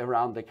area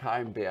around the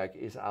Kahlenberg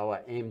is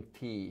our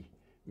MT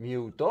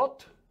mu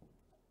dot.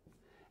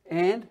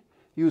 And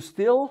you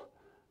still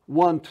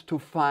want to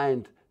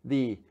find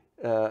the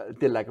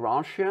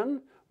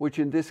Lagrangian, which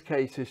in this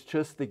case is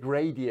just the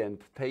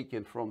gradient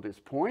taken from this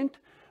point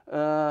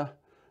of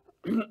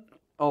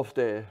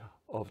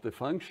the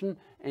function,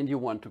 and you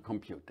want to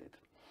compute it.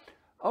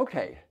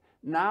 Okay,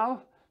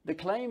 now the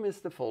claim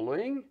is the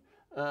following.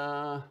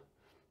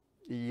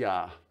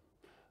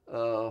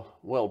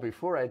 Well,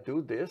 before I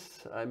do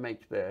this, I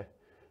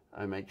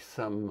make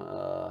some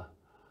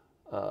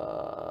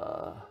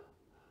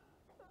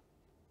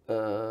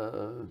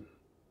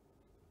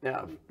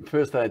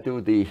first I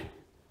do the,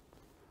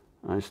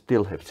 I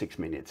still have 6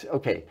 minutes.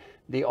 Okay,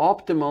 the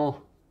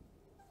optimal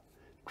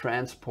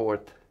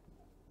transport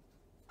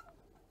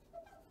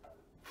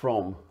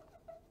from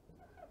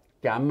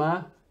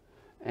gamma,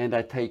 and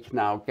I take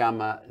now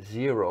gamma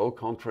 0,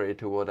 contrary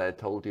to what I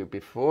told you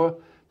before,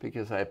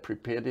 because I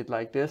prepared it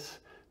like this,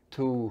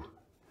 to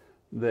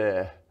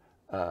the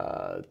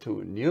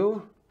to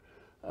nu.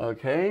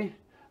 Okay,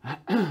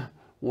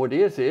 what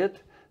is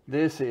it?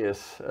 This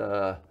is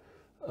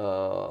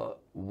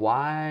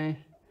y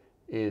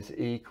is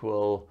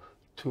equal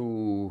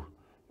to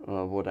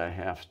what I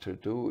have to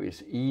do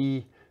is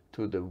e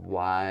to the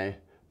y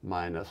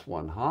minus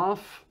 1/2.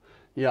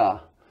 Yeah,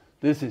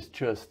 this is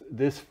just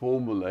this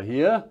formula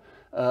here,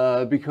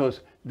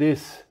 because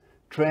this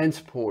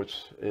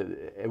transports,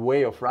 a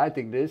way of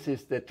writing this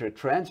is that the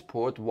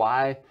transport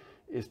y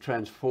is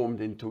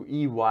transformed into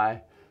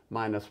ey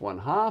minus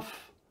 1/2.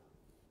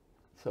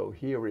 So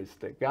here is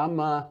the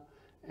gamma,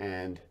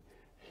 and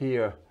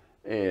here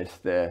is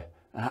the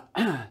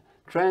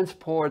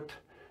transport,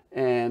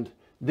 and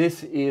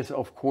this is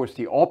of course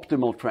the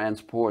optimal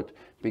transport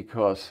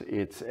because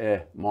it's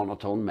a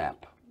monotone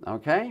map.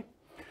 Okay,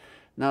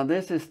 now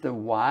this is the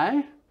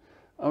y.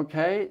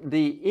 Okay,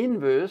 the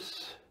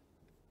inverse,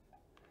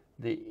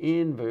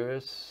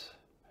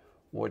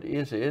 what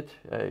is it?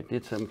 I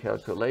did some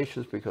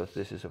calculations because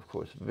this is of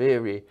course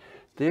very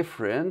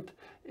different,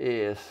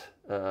 is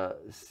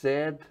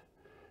z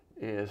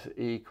is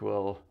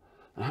equal,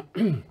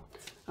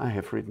 I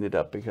have written it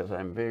up because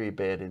I'm very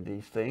bad in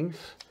these things.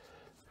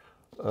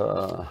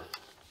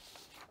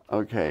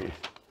 Okay,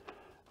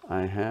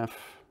 I have,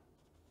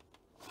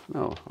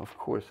 no, of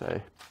course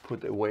I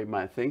put away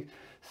my thing.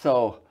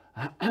 So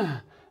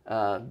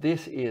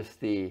this is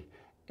the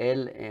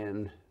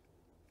ln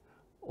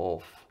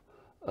of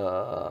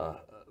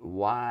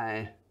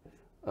y,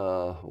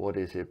 what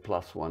is it,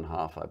 plus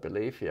 1/2, I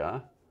believe, yeah.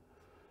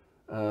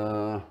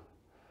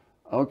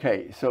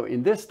 Okay, so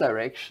in this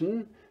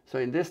direction,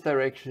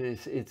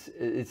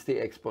 it's the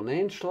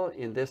exponential.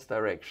 In this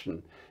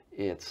direction,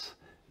 it's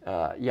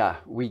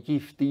we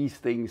give these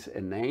things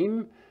a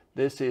name.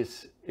 This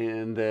is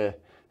in the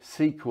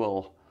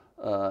sequel.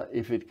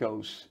 If it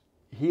goes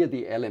here,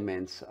 the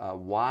elements are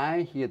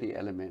y. Here, the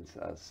elements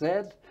are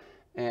z,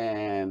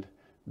 and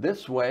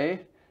this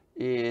way,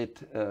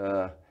 it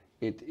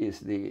is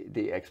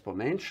the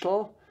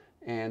exponential,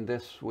 and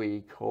this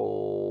we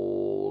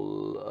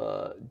call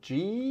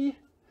g.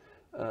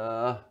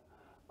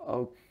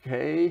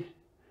 Okay,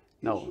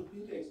 no. It should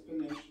be the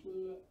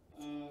exponential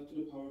to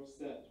the power of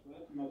z,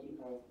 right? Not to the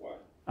power of y.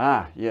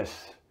 Ah,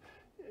 yes.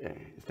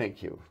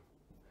 Thank you.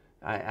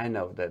 I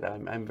know that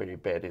I'm very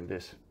bad in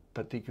this,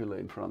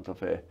 particularly in front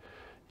of a,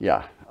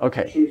 yeah,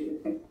 okay.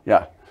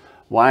 Yeah,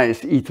 y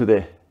is e to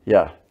the,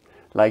 yeah,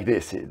 like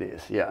this it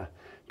is, yeah.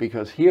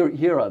 Because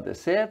here are the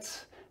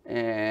sets,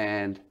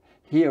 and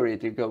here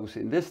it goes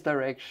in this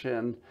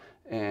direction,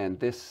 and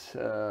this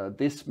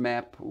this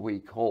map we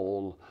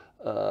call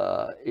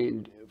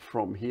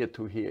from here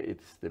to here,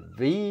 it's the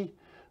v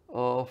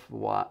of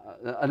y.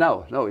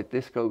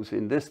 This goes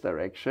in this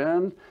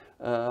direction.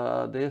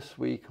 This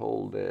we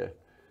call the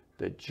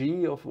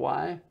g of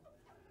y.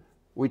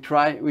 We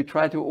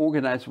try to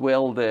organize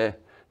well the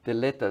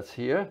letters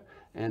here,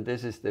 and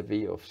this is the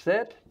v of z.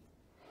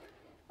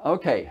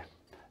 Okay,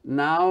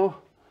 now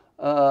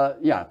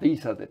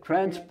these are the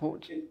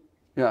transports.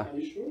 Yeah. Are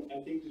you sure?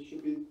 I think it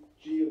should be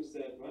g of z,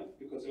 right?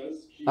 Because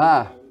else g of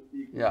y would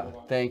be equal to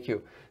y. Thank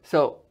you.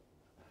 So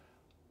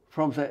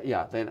from the,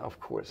 then of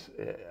course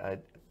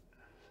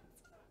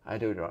I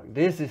do it wrong.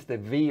 This is the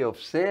v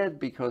of z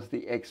because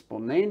the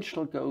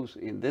exponential goes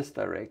in this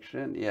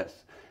direction,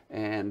 yes.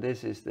 And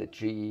this is the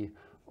g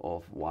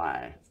of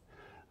y.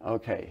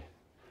 Okay.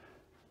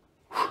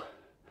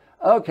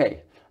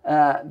 Okay.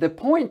 The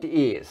point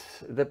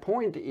is that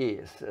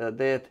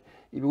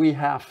we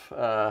have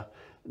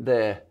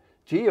the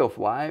g of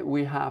y.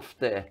 We have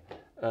the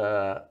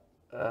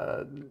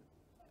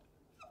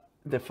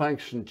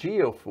function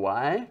g of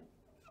y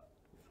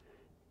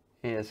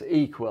is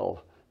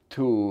equal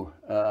to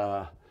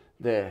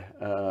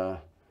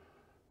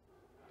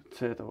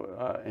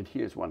and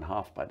here's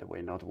 1/2, by the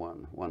way, not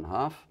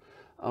 1/2.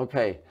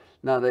 Okay,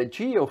 now the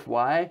g of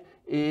y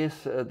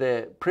is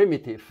the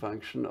primitive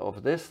function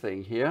of this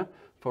thing here,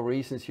 for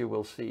reasons you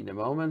will see in a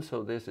moment.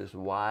 So this is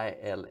y,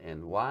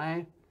 ln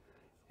y,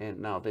 and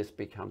now this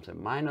becomes a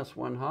minus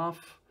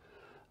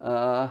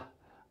 1/2.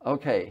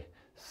 Okay,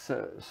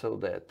 so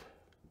that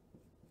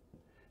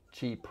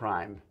g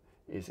prime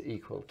is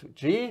equal to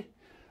g.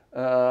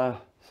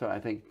 So I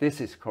think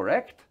this is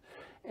correct.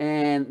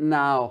 And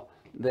now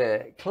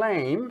the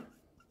claim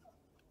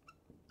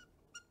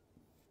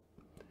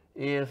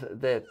is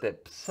that the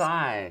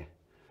psi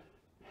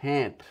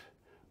hat,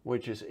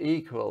 which is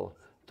equal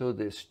to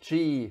this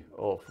g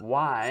of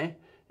y,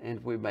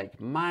 and we make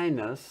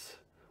minus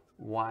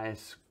y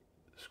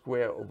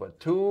square over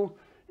 2,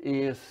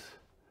 is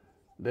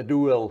the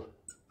dual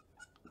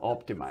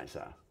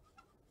optimizer.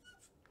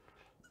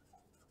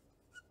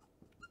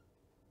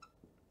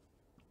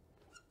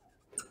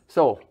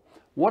 So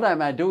what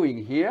am I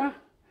doing here?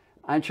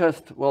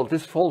 Well,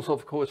 this falls,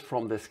 of course,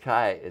 from the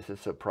sky as a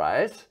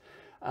surprise.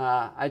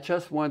 I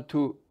just want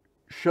to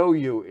show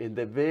you in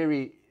the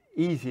very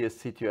easiest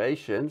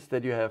situations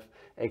that you have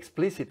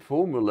explicit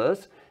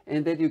formulas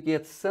and that you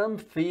get some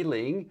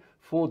feeling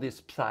for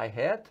this psi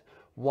hat.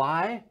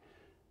 Why?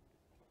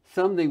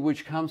 Something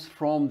which comes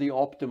from the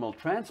optimal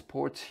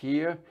transports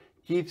here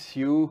gives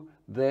you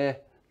the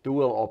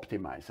dual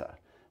optimizer.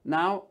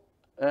 Now,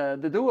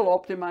 the dual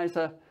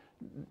optimizer,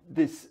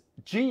 this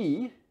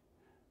g,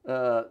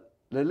 the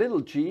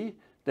little g,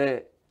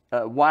 the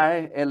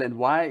y, ln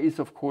y is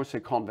of course a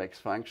convex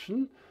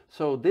function.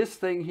 So this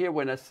thing here,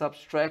 when I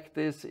subtract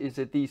this, is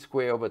a d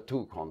square over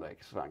 2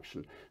 convex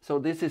function. So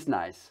this is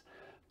nice.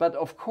 But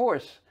of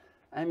course,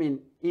 I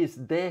mean, is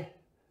the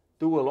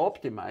dual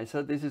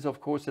optimizer, this is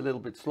of course a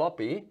little bit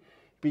sloppy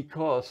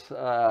because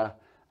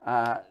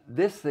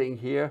this thing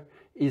here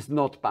is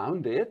not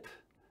bounded,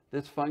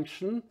 this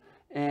function,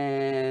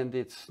 and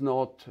it's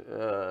not,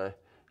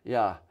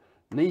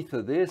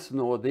 neither this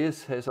nor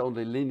this has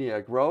only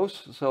linear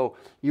growth. So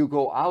you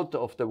go out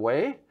of the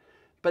way,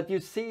 but you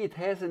see it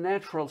has a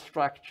natural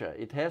structure.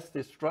 It has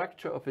the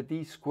structure of a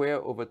d square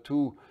over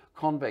 2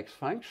 convex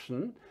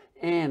function.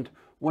 And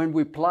when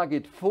we plug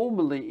it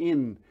formally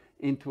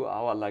into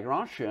our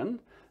Lagrangian,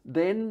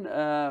 then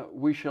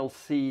we shall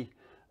see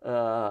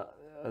that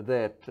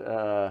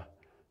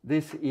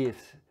this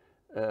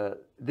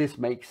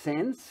makes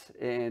sense,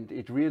 and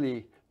it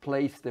really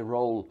plays the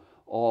role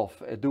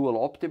of a dual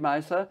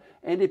optimizer,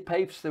 and it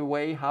paves the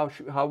way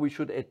how we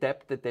should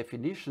adapt the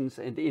definitions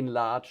and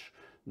enlarge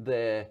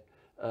the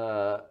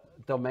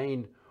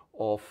domain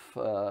of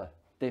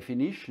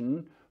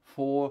definition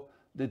for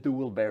the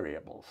dual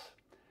variables.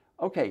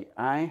 Okay,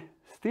 I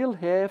still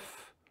have,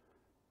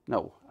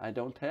 no, I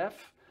don't have,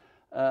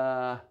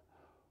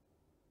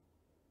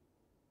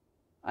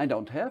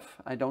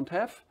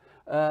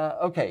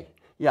 okay,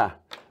 yeah,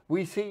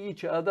 we see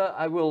each other.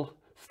 I will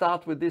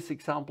start with this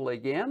example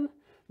again.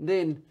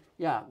 Then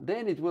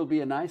it will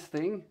be a nice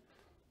thing.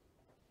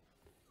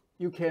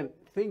 You can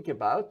think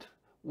about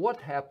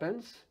what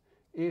happens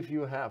if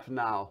you have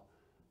now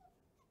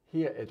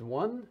here at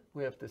 1,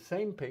 we have the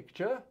same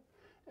picture,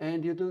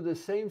 and you do the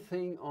same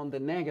thing on the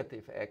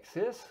negative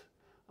axis.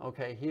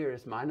 Okay, here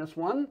is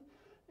 -1,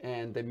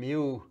 and the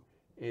mu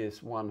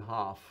is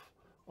 1/2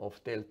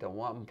 of delta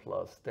 1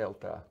 plus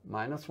delta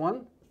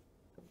 -1.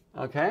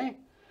 Okay,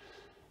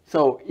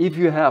 so if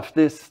you have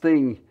this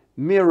thing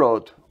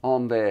mirrored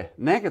on the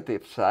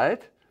negative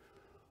side,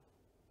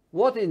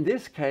 what in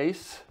this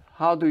case,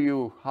 how do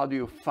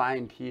you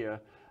find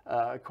here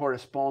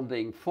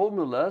corresponding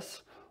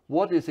formulas?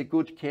 What is a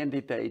good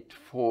candidate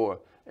for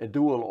a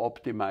dual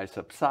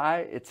optimizer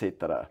psi,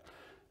 etc.?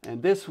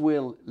 And this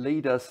will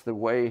lead us the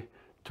way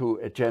to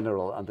a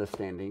general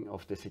understanding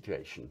of the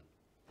situation.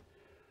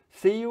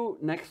 See you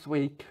next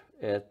week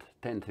at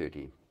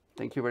 10:30.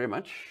 Thank you very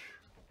much.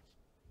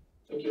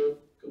 Thank you.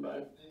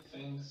 Goodbye.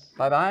 Thanks.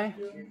 Bye-bye.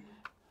 Thank you.